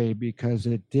in a way because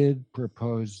it did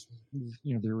propose,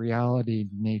 the reality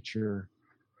nature,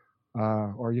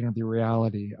 or the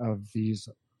reality of these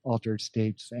altered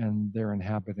states and their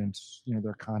inhabitants,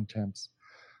 their contents.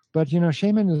 But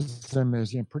shamanism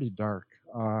is pretty dark.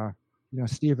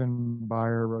 Stephen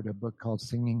Beyer wrote a book called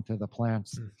 "Singing to the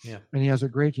Plants," Yeah. and he has a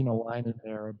great line in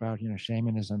there about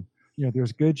shamanism.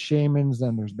 There's good shamans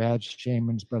and there's bad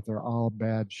shamans, but they're all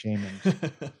bad shamans.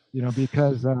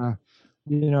 Because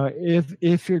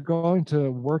if you're going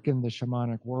to work in the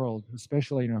shamanic world,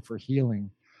 especially for healing,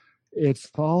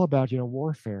 it's all about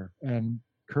warfare and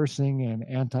cursing and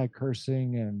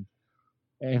anti-cursing and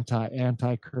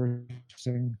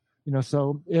anti-cursing.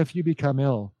 So if you become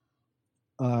ill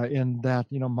in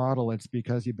that model, it's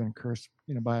because you've been cursed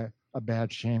by a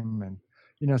bad shaman.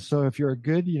 So if you're a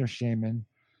good shaman,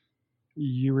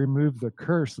 you remove the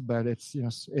curse, but it's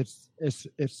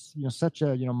such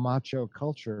a macho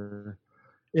culture.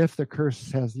 If the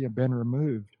curse has been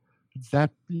removed,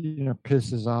 that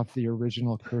pisses off the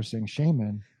original cursing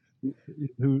shaman,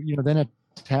 who then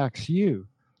attacks you,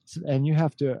 and you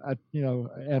have to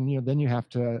then you have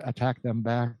to attack them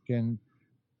back, and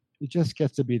it just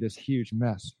gets to be this huge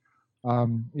mess.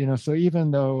 So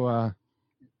even though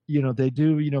they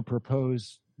do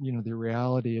propose the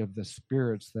reality of the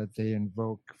spirits that they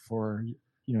invoke for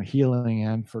healing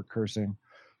and for cursing,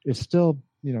 it's still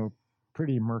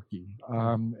pretty murky.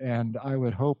 And I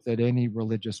would hope that any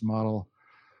religious model,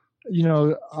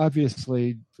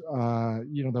 obviously,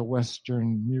 the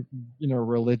Western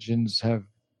religions have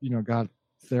got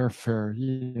their fair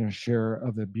share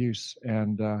of abuse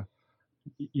and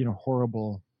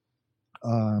horrible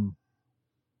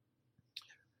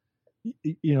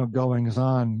goings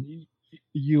on.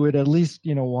 You would at least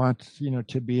want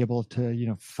to be able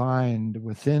to find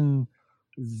within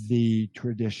the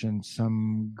tradition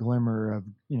some glimmer of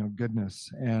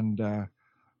goodness. And I'm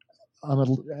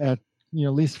at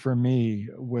at least for me,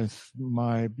 with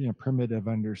my primitive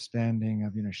understanding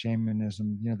of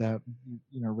shamanism, that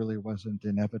really wasn't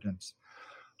in evidence.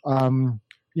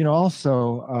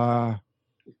 Also,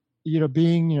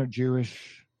 being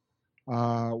Jewish,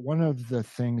 one of the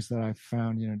things that I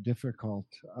found difficult,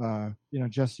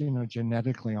 just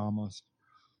genetically almost,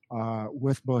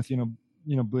 with both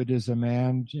Buddhism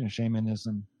and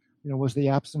shamanism, was the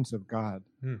absence of God.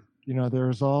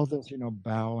 There's all this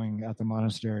bowing at the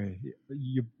monastery.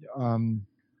 You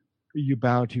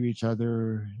bow to each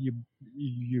other. You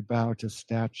bow to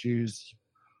statues.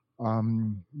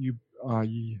 You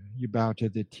bow to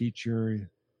the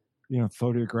teacher.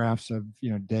 Photographs of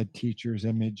dead teachers,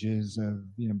 images of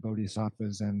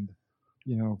bodhisattvas and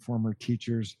former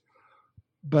teachers.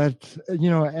 But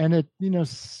and it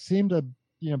seemed a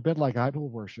bit like idol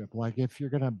worship. Like, if you're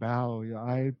gonna bow,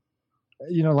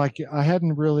 like, I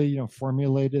hadn't really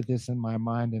formulated this in my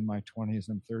mind in my 20s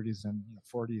and 30s and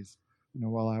 40s,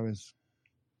 while I was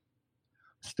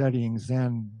studying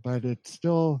Zen. But it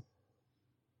still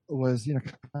was it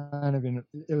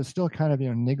was still kind of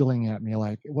niggling at me,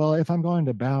 like, well, if I'm going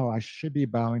to bow, I should be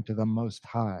bowing to the Most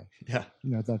High. Yeah.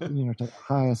 To the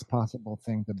highest possible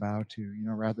thing to bow to,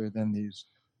 rather than these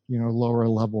lower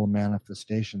level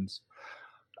manifestations.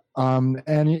 And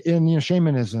in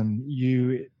shamanism,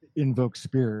 you invoke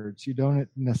spirits. You don't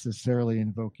necessarily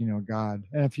invoke God.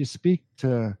 And if you speak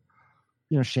to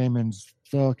shamans,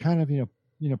 they'll kind of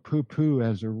poo-poo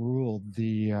as a rule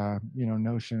the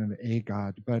notion of a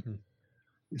God. But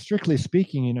strictly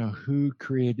speaking, who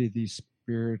created these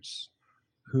spirits,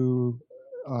 who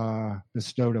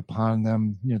bestowed upon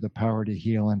them the power to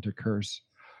heal and to curse.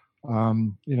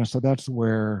 So that's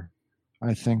where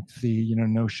I think the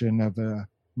notion of a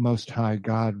Most High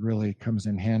God really comes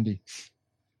in handy.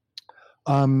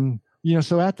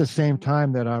 So at the same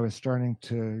time that I was starting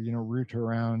to root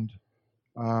around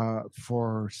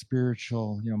for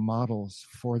spiritual models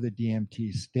for the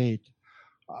DMT state,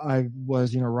 I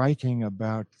was writing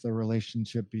about the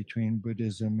relationship between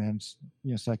Buddhism and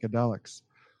psychedelics,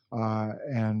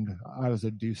 and I was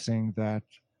adducing that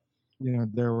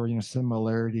there were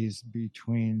similarities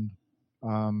between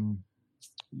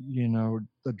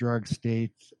the drug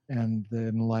state and the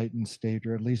enlightened state,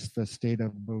 or at least the state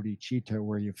of bodhicitta,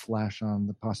 where you flash on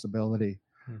the possibility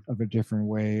of a different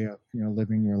way of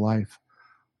living your life.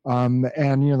 And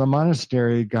the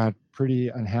monastery got pretty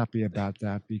unhappy about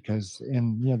that, because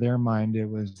in their mind it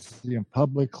was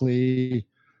publicly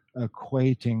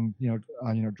equating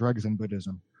drugs and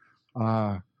Buddhism.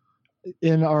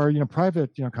 In our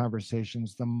private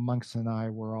conversations, the monks and I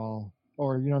were all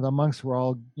or the monks were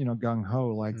all gung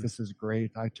ho, like this is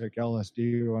great. I took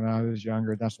LSD when I was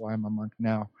younger. That's why I'm a monk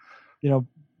now. You know,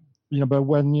 but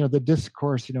when the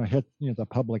discourse hit the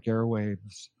public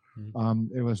airwaves,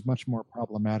 it was much more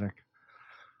problematic.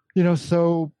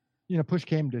 So push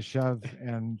came to shove,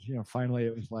 and finally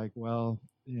it was like, well,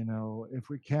 if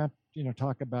we can't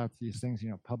talk about these things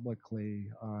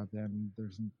publicly, then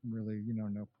there's really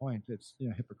no point. It's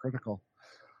hypocritical.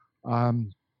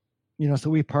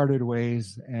 So we parted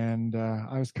ways, and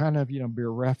I was kind of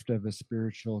bereft of a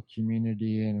spiritual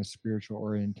community and a spiritual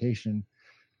orientation,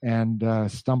 and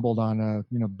stumbled on a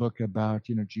book about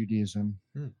Judaism,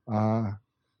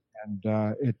 and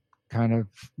it kind of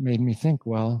made me think,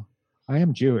 well, I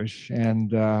am Jewish,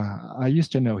 and I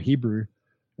used to know Hebrew,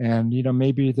 and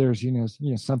maybe there's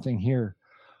something here.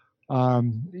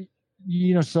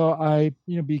 So I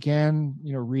began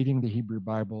reading the Hebrew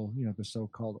Bible, the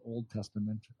so-called Old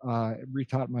Testament,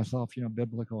 retaught myself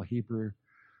biblical Hebrew,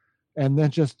 and then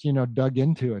just dug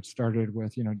into it. Started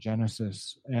with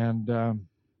Genesis, and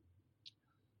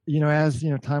as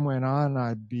time went on,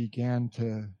 I began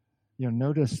to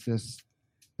notice this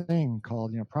thing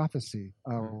called prophecy,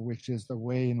 which is the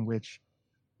way in which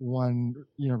one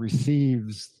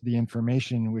receives the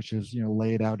information which is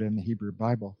laid out in the Hebrew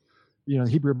Bible. The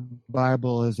Hebrew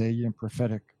Bible is a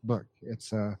prophetic book.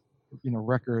 It's a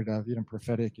record of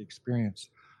prophetic experience.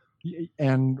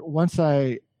 And once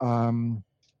I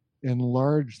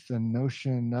enlarged the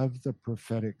notion of the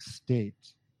prophetic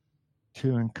state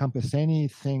to encompass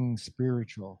anything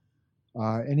spiritual,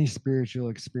 any spiritual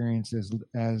experiences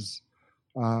as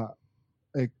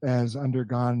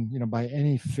undergone by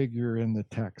any figure in the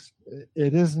text.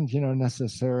 It isn't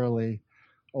necessarily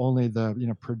only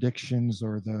the predictions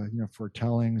or the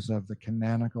foretellings of the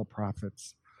canonical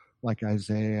prophets like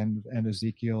Isaiah and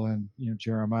Ezekiel and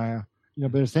Jeremiah,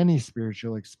 but it's any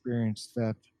spiritual experience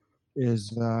that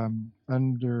is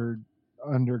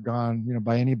undergone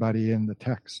by anybody in the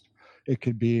text. It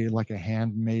could be like a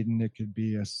handmaiden, it could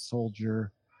be a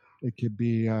soldier, it could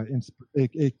be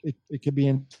it could be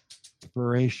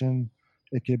inspiration,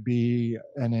 it could be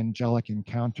an angelic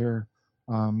encounter,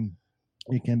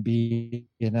 it can be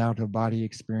an out-of-body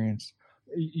experience.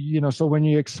 So when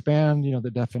you expand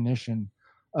the definition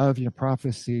of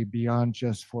prophecy beyond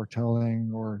just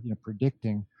foretelling or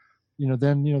predicting,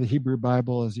 then the Hebrew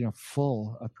Bible is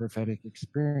full of prophetic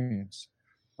experience.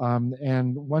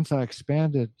 And once I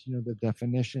expanded the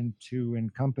definition to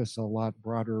encompass a lot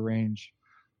broader range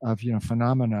of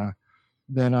phenomena,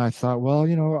 then I thought, well,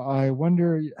 I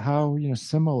wonder how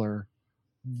similar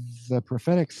the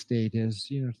prophetic state is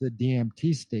to the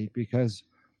DMT state, because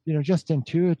just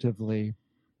intuitively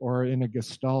or in a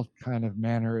Gestalt kind of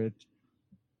manner, it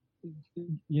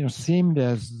seemed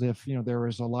as if there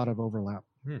was a lot of overlap.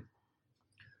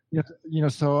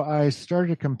 So I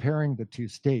started comparing the two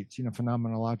states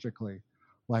phenomenologically,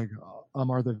 like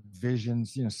are the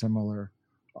visions similar,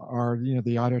 are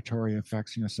the auditory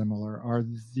effects similar, are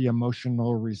the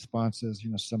emotional responses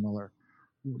similar,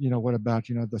 what about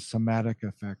the somatic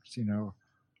effects,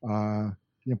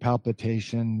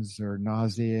 palpitations or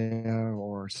nausea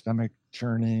or stomach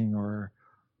churning or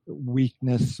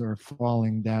weakness or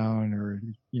falling down or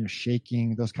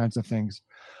shaking, those kinds of things.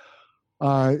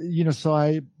 So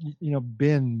I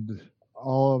binned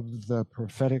all of the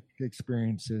prophetic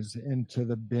experiences into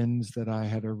the bins that I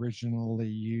had originally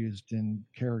used in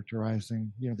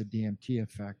characterizing the DMT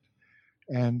effect.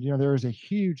 And there is a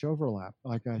huge overlap,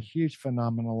 like a huge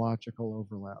phenomenological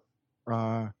overlap.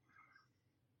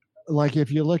 Like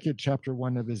if you look at chapter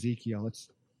 1 of Ezekiel, it's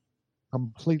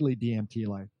completely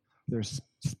DMT-like. There's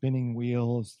spinning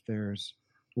wheels, there's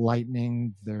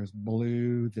lightning, there's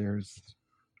blue, there's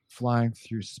flying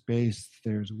through space,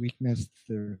 there's weakness,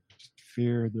 there's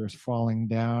fear, there's falling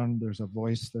down, there's a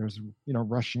voice, there's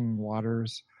rushing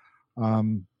waters,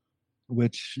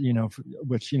 which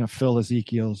fill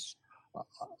Ezekiel's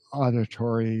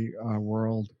auditory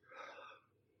world.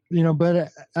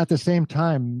 But at the same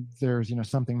time, there's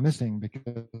something missing,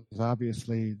 because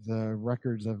obviously the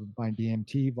records of my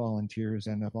DMT volunteers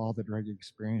and of all the drug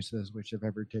experiences which have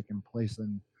ever taken place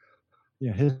in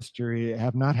history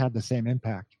have not had the same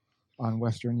impact on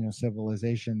Western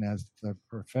civilization as the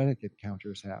prophetic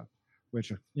encounters have,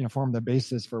 which form the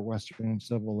basis for Western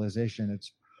civilization.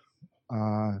 It's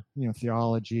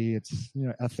theology, it's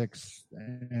ethics,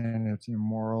 and it's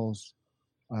morals,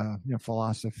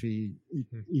 philosophy,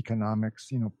 economics,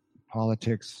 so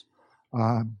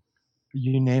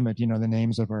you name it. The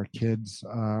names of our kids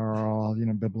are all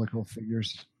biblical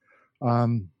figures.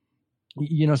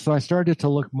 So I started to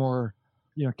look more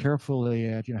carefully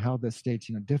at how the states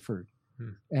differed.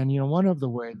 And, one of the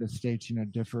way the states,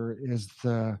 differ is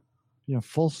the,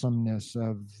 fulsomeness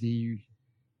of the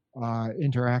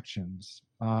interactions,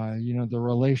 the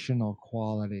relational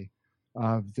quality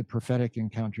of the prophetic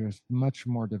encounter is much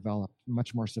more developed,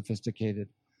 much more sophisticated,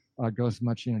 goes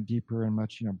much, deeper and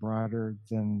much, broader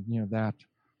than, that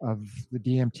of the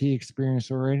DMT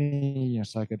experience or any,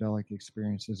 psychedelic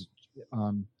experiences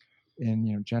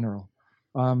in, general.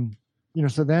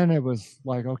 So then it was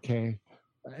like, okay,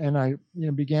 and I,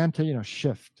 began to,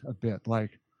 shift a bit,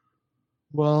 like,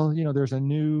 well, there's a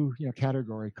new,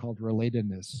 category called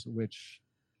relatedness, which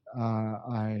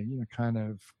I, kind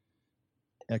of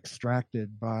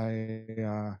extracted by,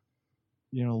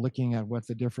 looking at what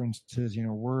the differences,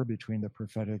 were between the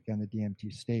prophetic and the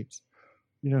DMT states.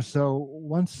 So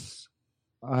once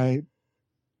I,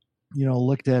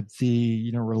 looked at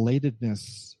the,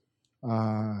 relatedness,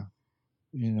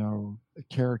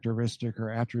 characteristic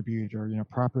or attribute or,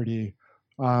 property,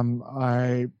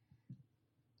 I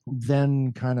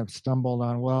then kind of stumbled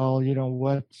on, well,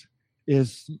 what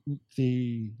is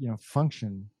the,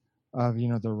 function of,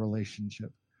 the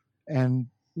relationship? And,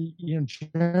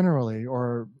 generally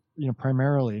or,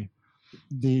 primarily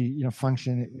the,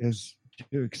 function is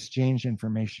to exchange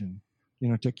information,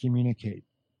 to communicate.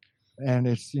 And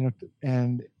it's,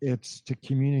 it's to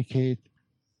communicate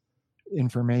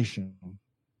information,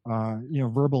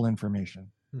 verbal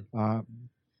information.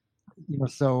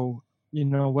 So,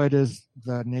 what is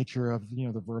the nature of,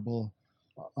 the verbal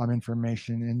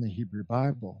information in the Hebrew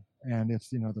Bible? And it's,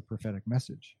 the prophetic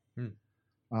message,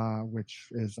 which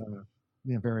is a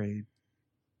very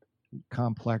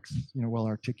complex, well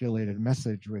articulated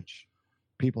message, which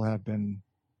people have been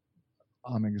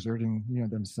exerting,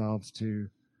 themselves to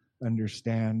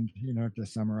understand, to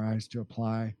summarize, to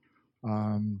apply,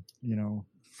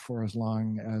 for as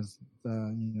long as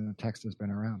the text has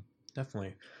been around.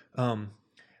 Definitely. I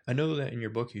know that in your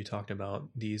book you talked about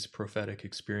these prophetic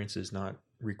experiences not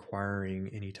requiring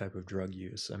any type of drug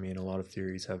use. I mean, a lot of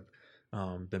theories have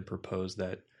been proposed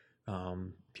that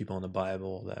people in the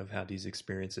Bible that have had these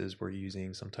experiences were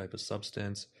using some type of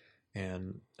substance,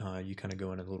 and you kind of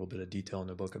go into a little bit of detail in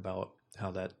the book about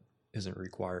how that isn't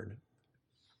required.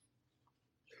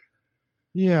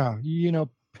 Yeah,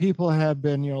 people have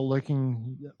been,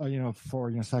 looking,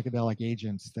 for, psychedelic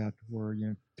agents that were,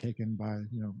 taken by,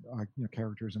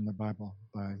 characters in the Bible,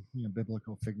 by,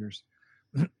 biblical figures.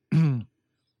 One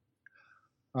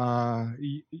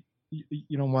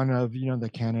of, the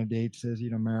candidates is,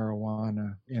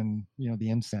 marijuana and, the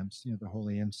incense, the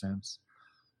holy incense.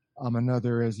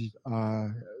 Another is,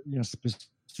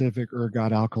 specific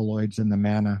ergot alkaloids in the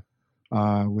manna,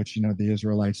 which, the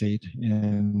Israelites ate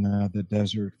in the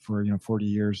desert for, 40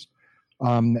 years.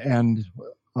 And,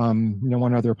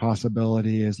 one other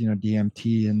possibility is,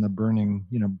 DMT in the burning,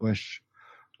 bush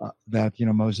that,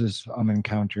 Moses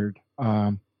encountered,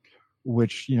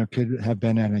 which, could have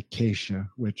been an acacia,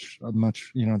 which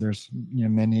much, there's,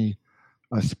 many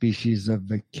species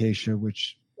of acacia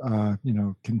which,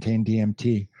 contain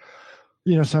DMT.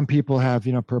 Some people have,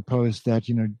 proposed that,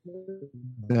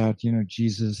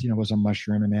 Jesus, was a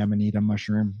mushroom, an amanita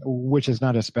mushroom, which is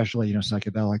not especially,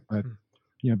 psychedelic, but,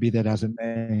 be that as it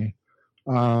may.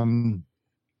 But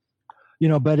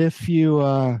if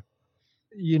you,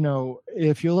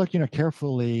 if you look,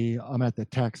 carefully at the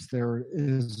text, there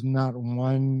is not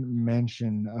one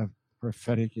mention of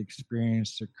prophetic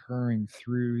experience occurring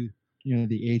through,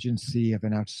 the agency of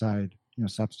an outside,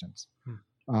 substance.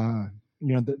 There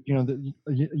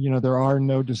are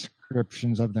no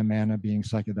descriptions of the manna being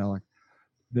psychedelic.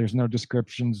 There's no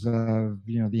descriptions of,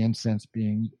 the incense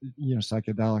being,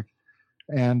 psychedelic.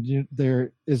 And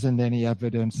there isn't any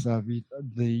evidence of the,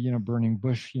 burning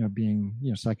bush, being,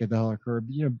 psychedelic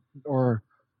or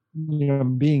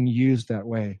being used that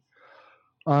way.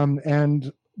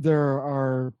 And there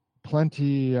are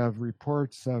plenty of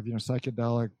reports of,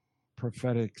 psychedelic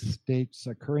prophetic states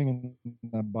occurring in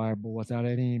the Bible without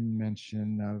any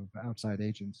mention of outside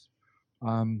agents.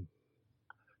 So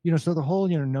the whole,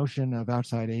 notion of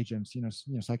outside agents,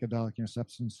 psychedelic,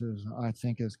 substances, I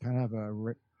think is kind of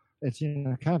it's,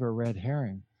 kind of a red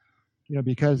herring,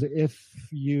 because if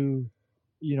you,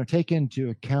 take into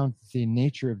account the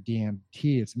nature of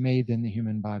DMT, it's made in the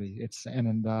human body. It's an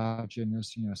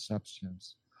endogenous,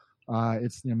 substance.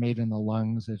 It's, made in the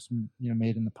lungs. It's,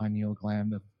 made in the pineal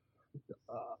gland of,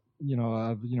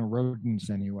 rodents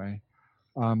anyway,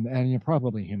 and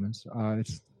probably humans.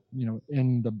 It's,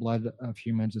 in the blood of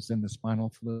humans. It's in the spinal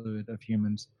fluid of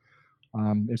humans.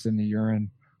 It's in the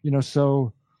urine.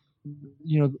 So,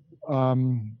 the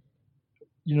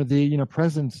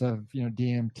presence of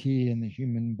DMT in the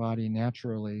human body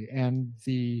naturally, and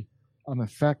the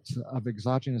effects of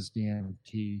exogenous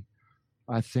DMT,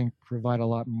 I think, provide a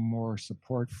lot more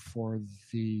support for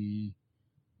the,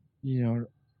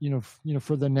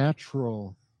 for the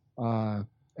natural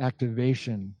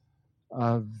activation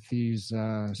of these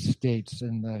states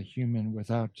in the human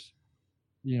without,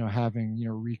 having,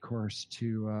 recourse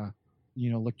to,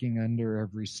 looking under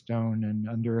every stone and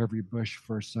under every bush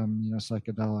for some,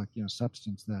 psychedelic,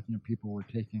 substance that, people were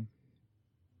taking.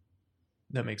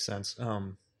 That makes sense.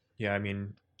 Yeah, I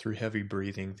mean, through heavy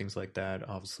breathing, things like that,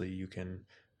 obviously you can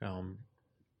um,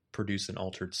 produce an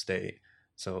altered state.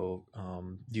 So,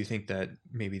 do you think that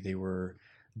maybe they were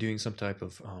doing some type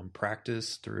of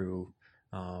practice through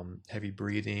heavy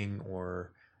breathing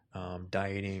or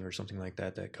dieting or something like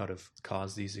that that could have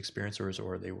caused these experiences,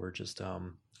 or they were just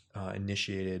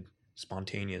initiated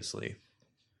spontaneously?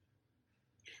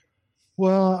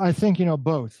 Well, I think,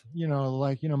 both,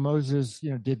 like, Moses,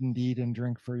 didn't eat and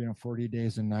drink for, 40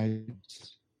 days and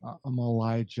nights.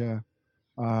 Elijah,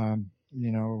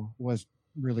 was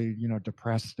really,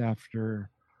 depressed after,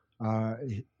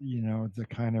 the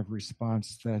kind of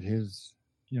response that his,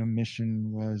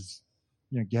 mission was,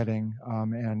 getting,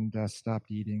 and stopped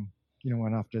eating,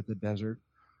 went off to the desert.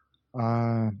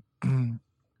 Uh,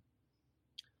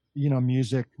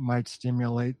 music might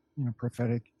stimulate,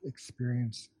 prophetic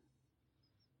experience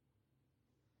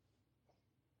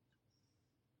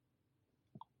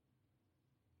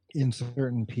in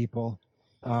certain people.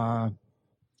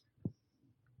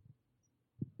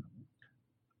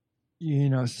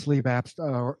 Sleep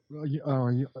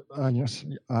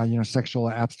sexual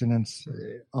abstinence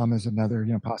is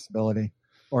another, possibility,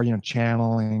 or,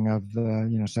 channeling of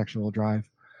the, sexual drive,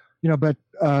 but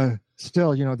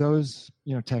still, those,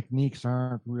 techniques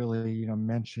aren't really,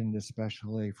 mentioned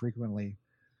especially frequently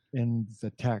in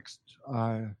the text.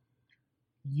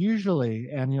 Usually,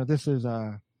 and, this is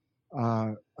a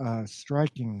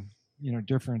striking,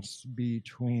 difference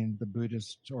between the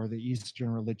Buddhist or the Eastern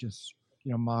religious,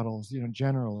 models,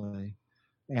 generally,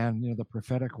 and, the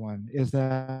prophetic one, is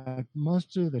that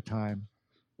most of the time,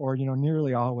 or,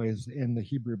 nearly always in the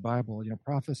Hebrew Bible,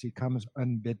 prophecy comes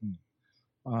unbidden.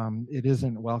 It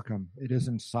isn't welcome. It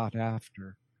isn't sought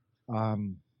after.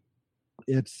 Um,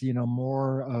 it's,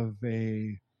 more of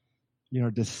a,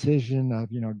 decision of,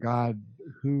 God,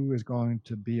 who is going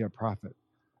to be a prophet.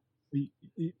 If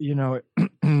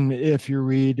you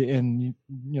read in,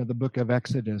 the book of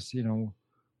Exodus,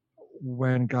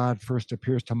 when God first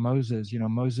appears to Moses,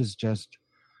 Moses just,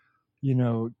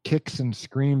 kicks and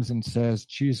screams and says,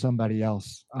 choose somebody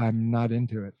else. I'm not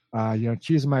into it.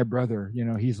 Choose my brother.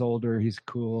 He's older. He's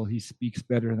cool. He speaks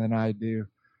better than I do.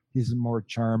 He's more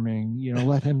charming.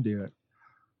 Let him do it.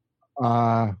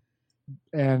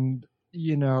 And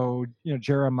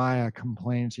Jeremiah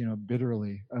complains,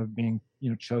 bitterly of being,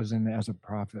 chosen as a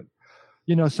prophet.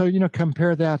 So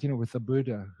compare that, with the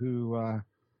Buddha, who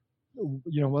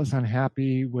was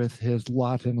unhappy with his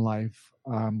lot in life.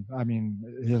 I mean,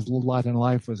 his lot in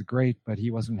life was great, but he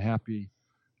wasn't happy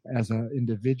as an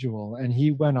individual, and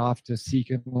he went off to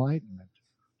seek enlightenment.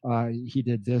 He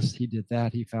did this, he did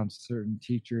that. He found certain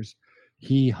teachers.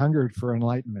 He hungered for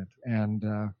enlightenment, and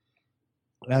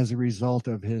as a result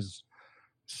of his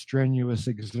strenuous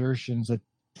exertions,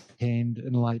 attained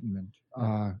enlightenment.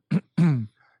 So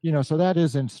that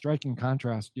is in striking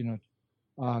contrast,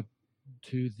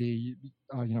 to the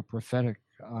prophetic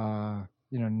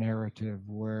narrative,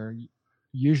 where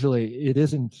usually it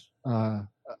isn't a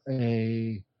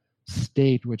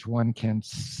state which one can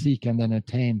seek and then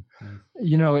attain.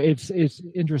 It's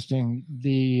interesting.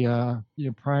 The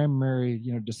primary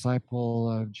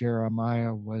disciple of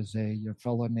Jeremiah was a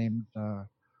fellow named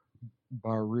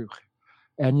Baruch,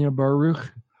 and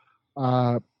Baruch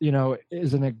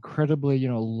is an incredibly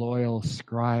loyal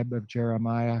scribe of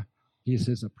Jeremiah. He's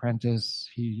his apprentice.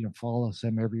 He follows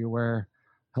him everywhere,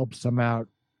 helps him out.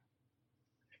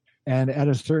 And at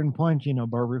a certain point,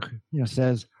 Baruch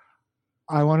says,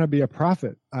 I want to be a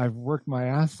prophet. I've worked my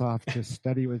ass off to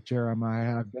study with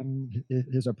Jeremiah. I've been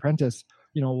his apprentice.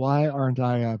 Why aren't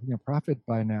I a prophet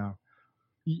by now?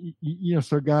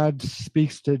 So God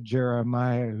speaks to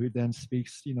Jeremiah, who then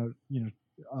speaks, to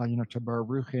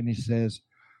Baruch, and he says,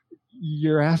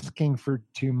 you're asking for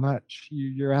too much.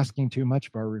 You're asking too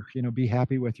much, Baruch. Be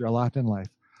happy with your lot in life.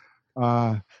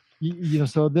 So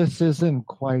this isn't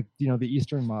quite, the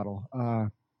Eastern model.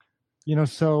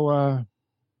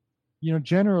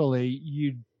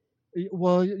 Generally,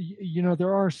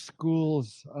 there are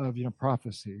schools of,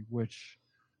 prophecy, which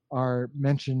are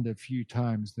mentioned a few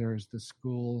times. There's the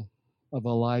school of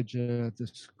Elijah, the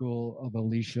school of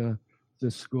Elisha,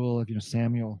 the school of,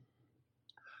 Samuel.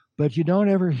 But you don't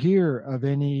ever hear of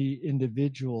any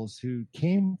individuals who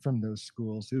came from those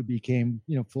schools who became,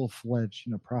 full-fledged,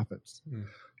 prophets. Mm.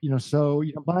 So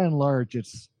by and large,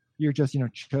 you're just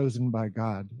chosen by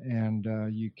God, and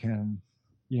you can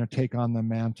take on the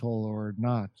mantle or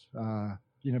not.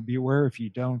 Beware if you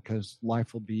don't, because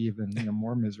life will be even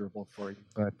more miserable for you.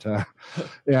 But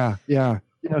yeah.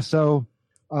 So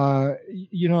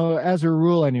as a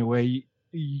rule, anyway,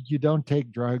 you don't take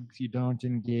drugs, you don't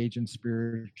engage in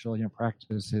spiritual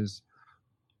practices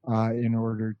in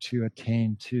order to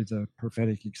attain to the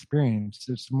prophetic experience.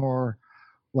 It's more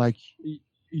like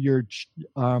you're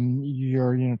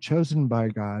chosen by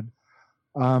God.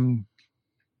 Um,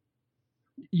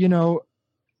 you know,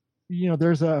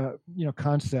 there's a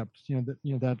concept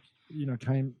that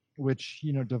kind which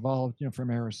devolved from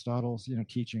Aristotle's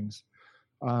teachings,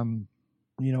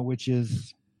 which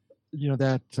is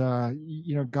that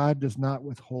God does not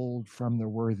withhold from the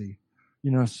worthy.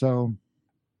 So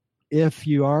if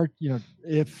you're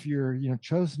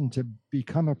chosen to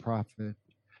become a prophet,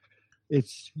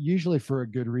 it's usually for a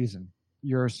good reason.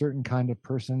 You're a certain kind of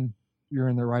person. You're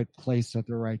in the right place at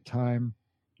the right time.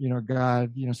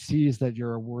 God, sees that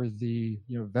you're a worthy,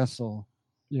 vessel,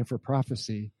 for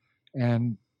prophecy,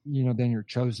 and then you're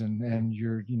chosen, and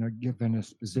you're, given a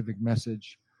specific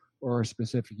message or a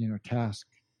specific, task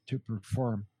to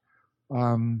perform.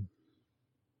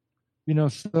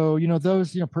 So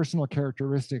those personal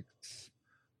characteristics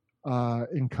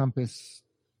encompass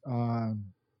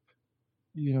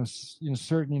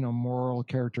certain moral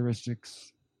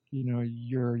characteristics.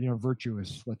 You're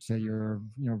virtuous. Let's say you're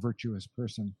a virtuous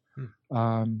person.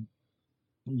 um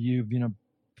you've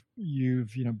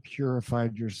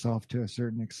purified yourself to a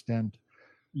certain extent.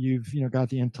 You've got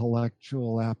the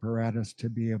intellectual apparatus to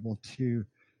be able to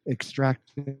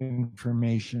extract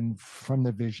information from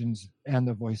the visions and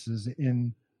the voices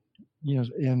in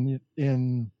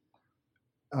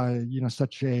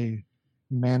such a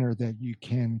manner that you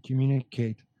can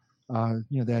communicate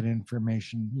that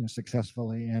information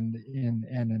successfully and in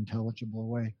an intelligible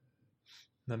way.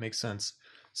 That makes sense.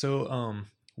 So,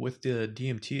 with the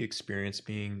DMT experience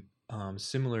being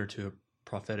similar to a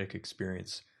prophetic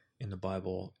experience in the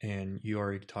Bible, and you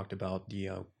already talked about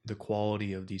the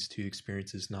quality of these two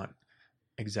experiences not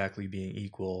exactly being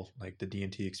equal. Like the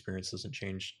DMT experience hasn't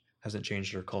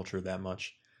changed our culture that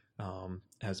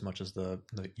as much as the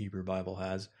Hebrew Bible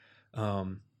has.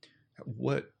 Um,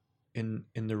 what in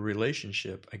the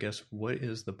relationship, I guess, what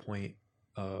is the point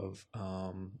of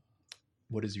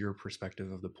what is your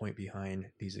perspective of the point behind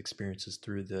these experiences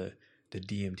through the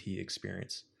DMT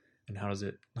experience, and how does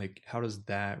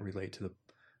that relate to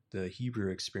the Hebrew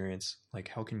experience? Like,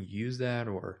 how can you use that,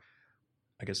 or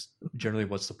I guess generally,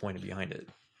 what's the point behind it?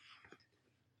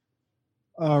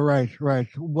 Right.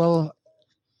 Well,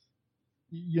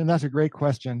 that's a great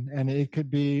question, and it could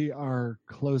be our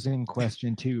closing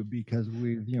question too, because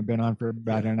we've been on for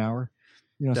about Yeah, an hour.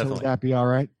 So would definitely. that be all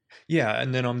right? Yeah,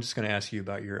 and then I'm just going to ask you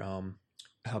about your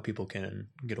how people can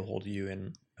get a hold of you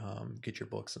and get your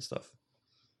books and stuff.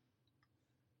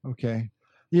 Okay.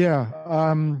 Yeah.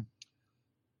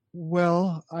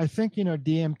 Well, I think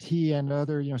DMT and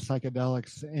other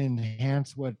psychedelics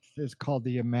enhance what is called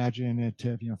the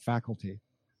imaginative faculty.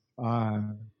 Uh,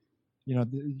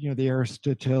 the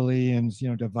Aristotelians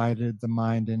divided the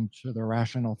mind into the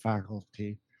rational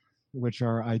faculty, which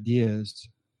are ideas,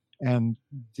 and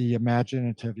the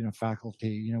imaginative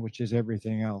faculty, which is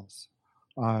everything else.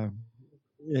 Uh,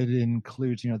 it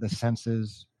includes the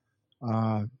senses,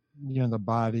 uh, the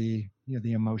body,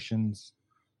 the emotions.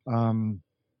 Um,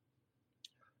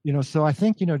 so I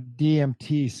think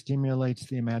DMT stimulates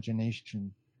the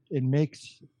imagination. It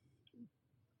makes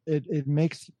it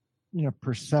makes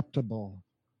perceptible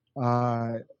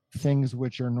uh, things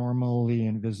which are normally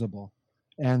invisible,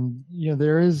 and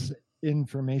there is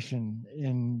information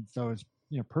in those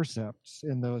percepts,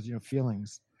 in those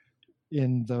feelings,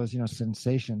 in those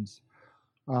sensations,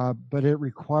 but it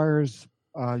requires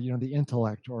the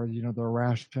intellect, or the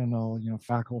rational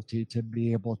faculty, to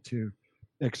be able to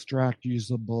extract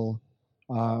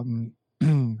um,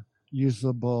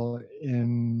 usable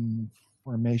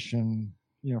information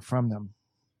from them.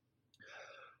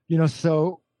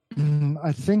 So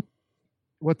I think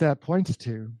what that points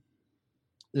to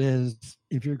is,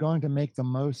 if you're going to make the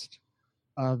most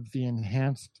of the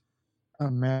enhanced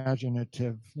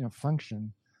imaginative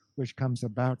function which comes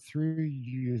about through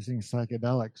using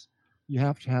psychedelics, you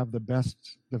have to have the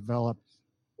best developed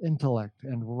intellect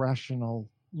and rational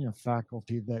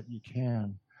faculty that you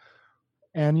can.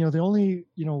 And the only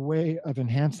way of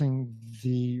enhancing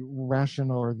the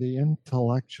rational or the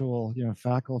intellectual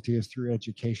faculty is through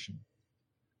education.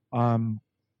 um,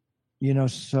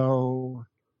 So,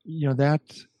 that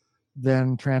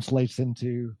then translates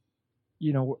into,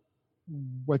 you know,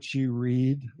 what you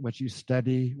read, what you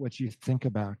study, what you think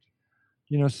about.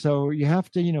 So you have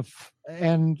to,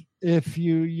 and if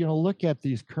you, look at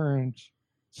these current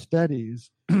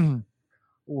studies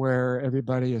where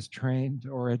everybody is trained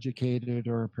or educated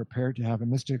or prepared to have a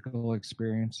mystical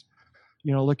experience,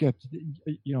 look at,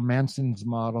 Manson's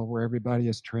model where everybody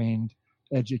is trained,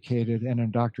 educated, and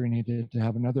indoctrinated to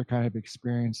have another kind of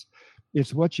experience.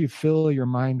 It's what you fill your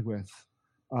mind with,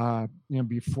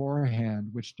 beforehand,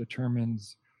 which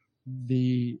determines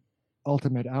the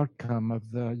ultimate outcome of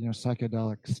the,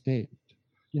 psychedelic state.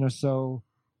 So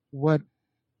what,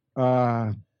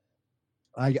 I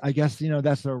guess,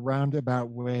 that's a roundabout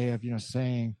way of,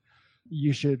 saying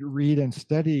you should read and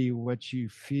study what you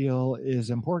feel is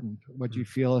important, what you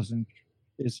feel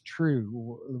is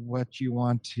true, what you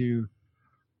want to,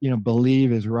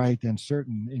 believe is right and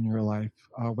certain in your life,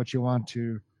 what you want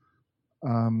to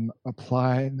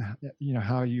apply,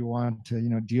 how you want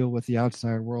to, deal with the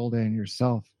outside world and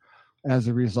yourself as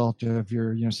a result of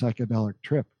your, psychedelic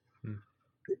trip.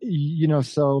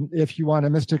 So if you want a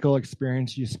mystical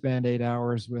experience, you spend 8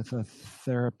 hours with a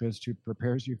therapist who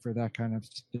prepares you for that kind of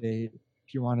state.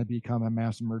 If you want to become a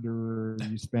mass murderer,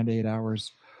 you spend 8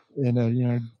 hours in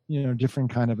a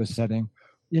different kind of a setting.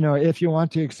 If you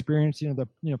want to experience the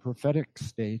prophetic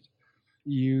state,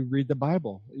 you read the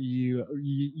Bible. You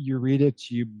read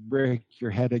it. You break your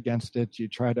head against it. You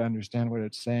try to understand what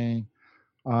it's saying,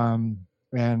 and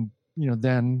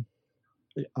then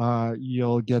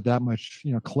you'll get that much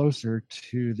closer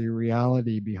to the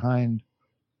reality behind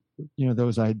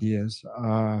those ideas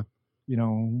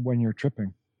when you're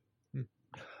tripping.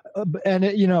 And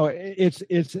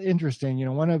it's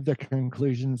interesting. One of the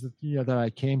conclusions that I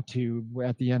came to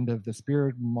at the end of the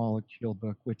Spirit Molecule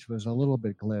book, which was a little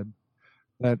bit glib,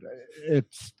 but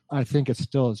I think it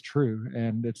still is true,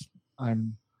 and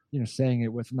I'm saying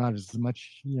it with not as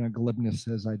much glibness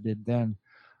as I did then.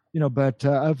 But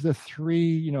of the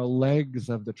three, legs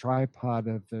of the tripod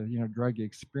of the, drug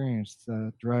experience,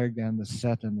 the drug and the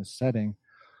set and the setting,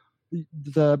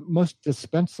 the most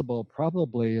dispensable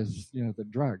probably is, the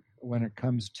drug when it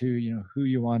comes to, who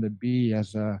you want to be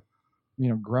as a,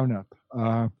 grown up.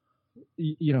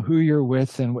 Who you're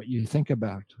with and what you think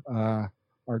about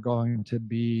are going to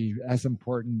be as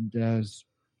important as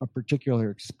a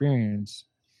particular experience.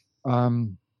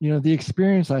 The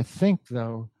experience, I think,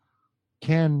 though,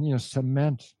 can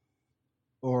cement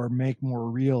or make more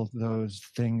real those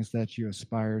things that you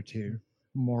aspire to,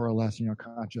 more or less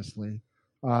consciously.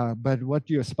 But what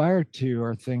you aspire to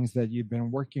are things that you've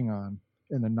been working on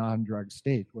in the non-drug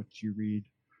state, what you read,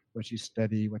 what you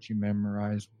study, what you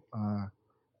memorize,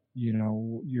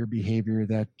 your behavior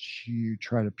that you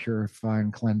try to purify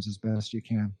and cleanse as best you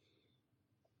can.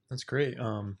 That's great.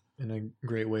 And a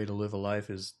great way to live a life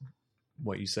is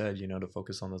what you said, to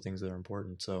focus on the things that are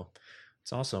important. So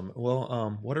it's awesome.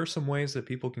 Well, what are some ways that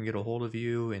people can get a hold of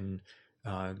you and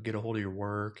get a hold of your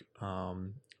work,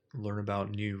 learn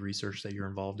about new research that you're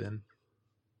involved in?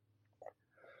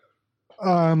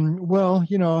 Well,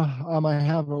 I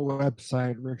have a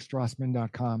website,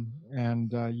 rickstrassman.com,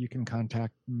 and you can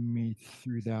contact me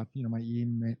through that. My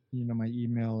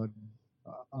email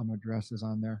address is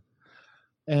on there,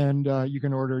 and you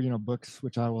can order, books,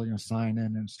 which I will, sign in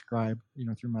and inscribe,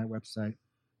 through my website.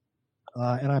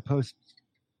 And I post,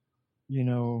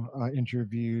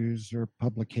 interviews or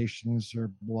publications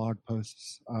or blog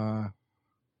posts on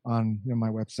my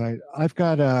website. I've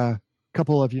got a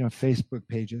couple of Facebook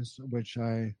pages which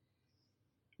I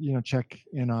check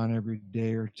in on every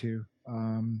day or two,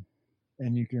 and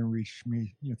you can reach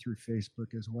me through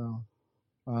Facebook as well.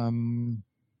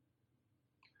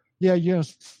 Yeah,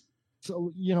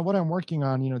 so what I'm working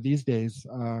on these days,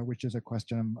 which is a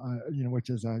question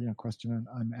question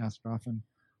I'm asked often,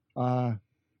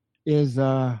 is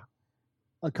a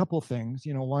couple things.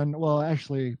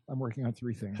 Actually, I'm working on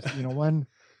three things. One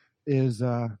is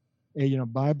a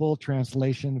Bible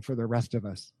translation for the rest of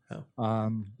us.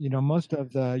 Most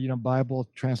of the Bible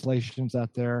translations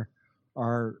out there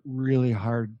are really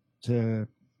hard to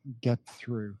get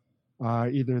through.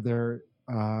 Either they're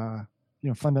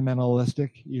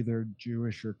fundamentalistic, either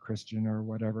Jewish or Christian or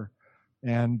whatever,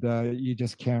 and you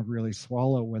just can't really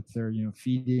swallow what they're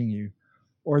feeding you,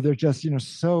 or they're just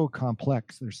so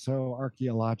complex, they're so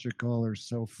archaeological or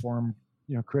so form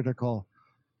critical.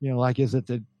 Like, is it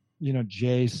the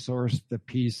J source, the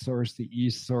P source, the E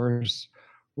source?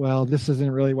 Well, this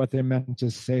isn't really what they meant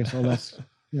to say, so let's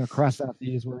cross out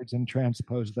these words and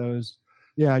transpose those.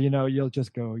 Yeah, you'll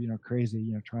just go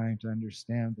crazy trying to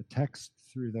understand the text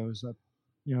through those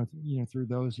through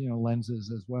those,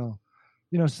 lenses as well.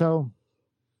 So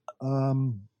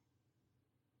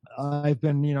I've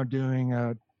been, doing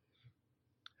a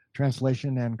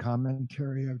translation and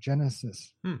commentary of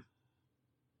Genesis.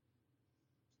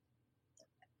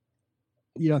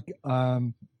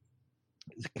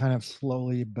 Kind of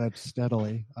slowly but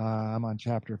steadily. I'm on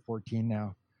chapter 14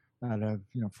 now out of,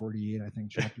 48, I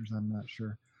think, chapters. I'm not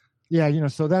sure. Yeah,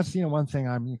 so that's, one thing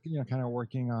I'm, kind of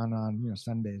working on,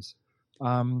 Sundays.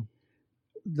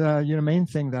 The, main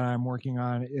thing that I'm working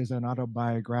on is an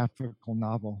autobiographical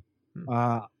novel.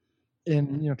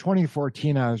 In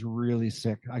 2014, I was really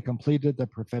sick. I completed the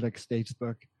Prophetic States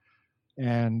book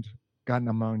and got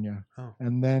pneumonia.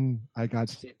 And then I got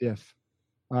C. diff.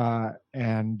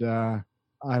 And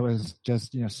I was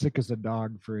just, sick as a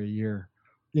dog for a year.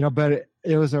 But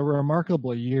it was a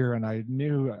remarkable year, and I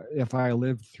knew if I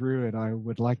lived through it, I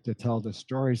would like to tell the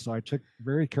story. So I took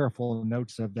very careful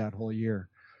notes of that whole year.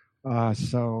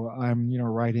 So I'm,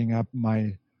 writing up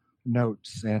my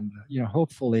notes, and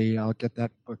hopefully I'll get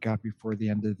that book out before the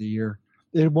end of the year.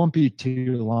 It won't be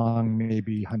too long,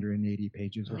 maybe 180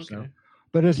 pages or so,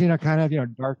 but it's kind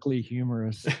of darkly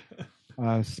humorous.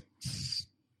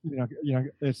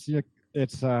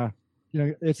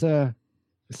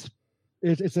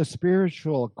 It's a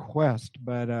spiritual quest,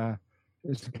 but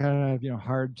it's kind of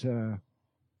hard to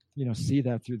see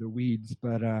that through the weeds,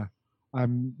 but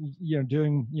I'm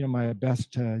doing my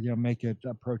best to make it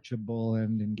approachable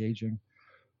and engaging.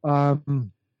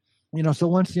 So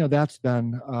once that's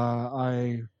done,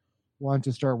 I want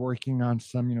to start working on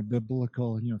some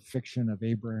biblical fiction of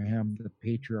Abraham, the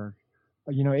patriarch.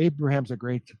 Abraham's a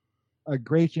great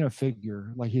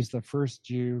figure. Like, he's the first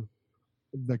Jew.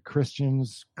 The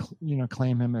Christians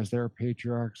claim him as their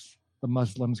patriarchs. The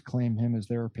Muslims claim him as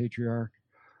their patriarch,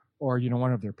 or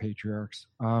one of their patriarchs.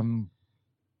 And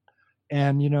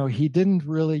he didn't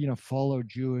really follow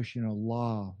Jewish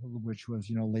law, which was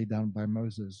laid down by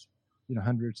Moses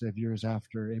hundreds of years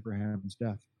after Abraham's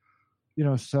death.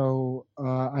 So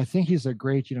I think he's a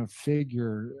great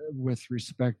figure with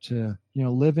respect to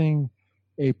living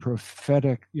a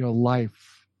prophetic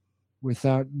life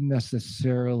without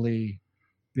necessarily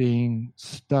being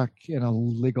stuck in a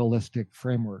legalistic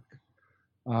framework.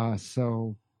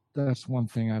 So that's one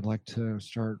thing I'd like to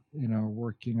start,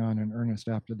 working on in earnest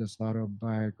after this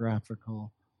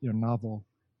autobiographical, novel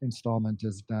installment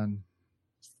is done.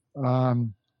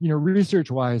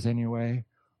 Research-wise anyway,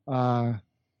 I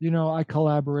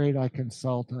collaborate, I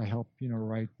consult, I help,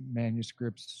 write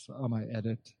manuscripts, I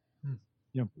edit.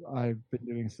 I've been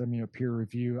doing some, peer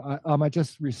review. I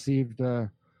just received a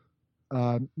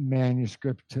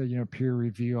manuscript to peer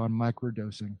review on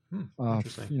microdosing,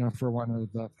 for one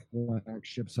of the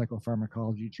flagship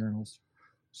psychopharmacology journals.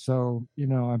 So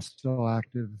I'm still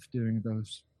active doing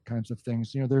those kinds of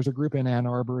things. There's a group in Ann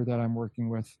Arbor that I'm working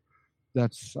with.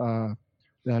 That's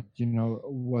that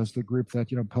was the group that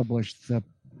published the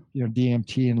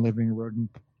DMT in living rodent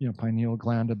pineal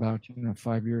gland about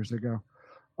 5 years ago.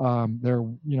 They're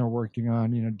working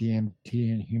on DMT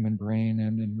in human brain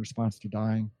and in response to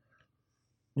dying.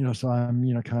 So I'm,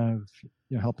 kind of,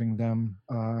 helping them,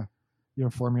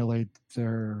 formulate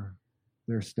their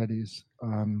studies.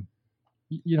 Kind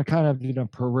of,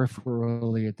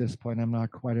 peripherally at this point. I'm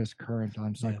not quite as current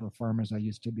on psychopharm as I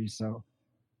used to be. So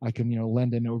I can,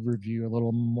 lend an overview a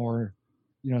little more,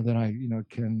 than I,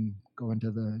 can go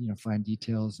into the, fine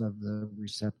details of the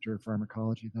receptor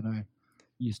pharmacology that I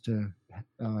used to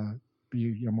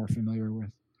be, more familiar with.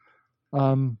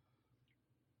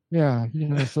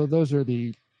 So those are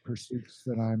the pursuits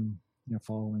that I'm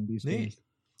following these days.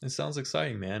 It sounds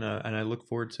exciting, man. And I look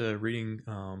forward to reading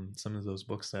some of those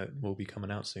books that will be coming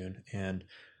out soon. And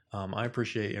I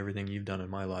appreciate everything you've done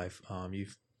in my life.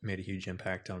 You've made a huge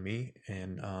impact on me,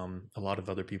 and a lot of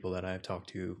other people that I've talked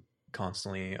to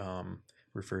constantly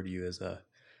refer to you as a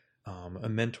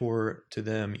mentor to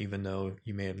them, even though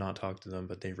you may have not talked to them,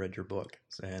 but they read your book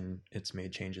and it's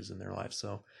made changes in their life.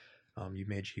 So you've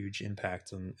made huge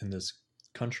impacts in this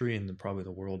country and probably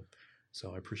the world.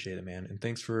 So I appreciate it, man. And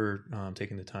thanks for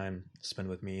taking the time to spend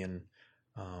with me and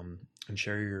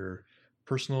share your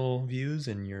personal views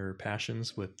and your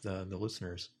passions with the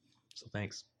listeners. So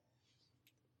thanks.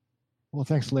 Well,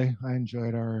 thanks, Lee. I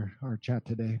enjoyed our chat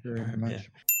today very much. Yeah.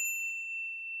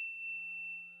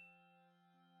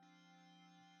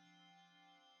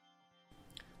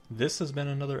 This has been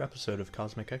another episode of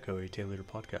Cosmic Echo, a Tail Eater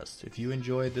podcast. If you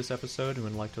enjoyed this episode and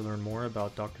would like to learn more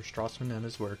about Dr. Strassman and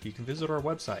his work, you can visit our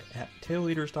website at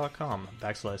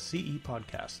taileaters.com/CE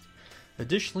podcast.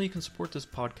 Additionally, you can support this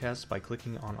podcast by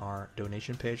clicking on our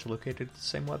donation page located at the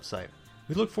same website.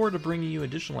 We look forward to bringing you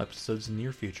additional episodes in the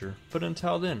near future, but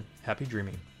until then, happy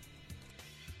dreaming.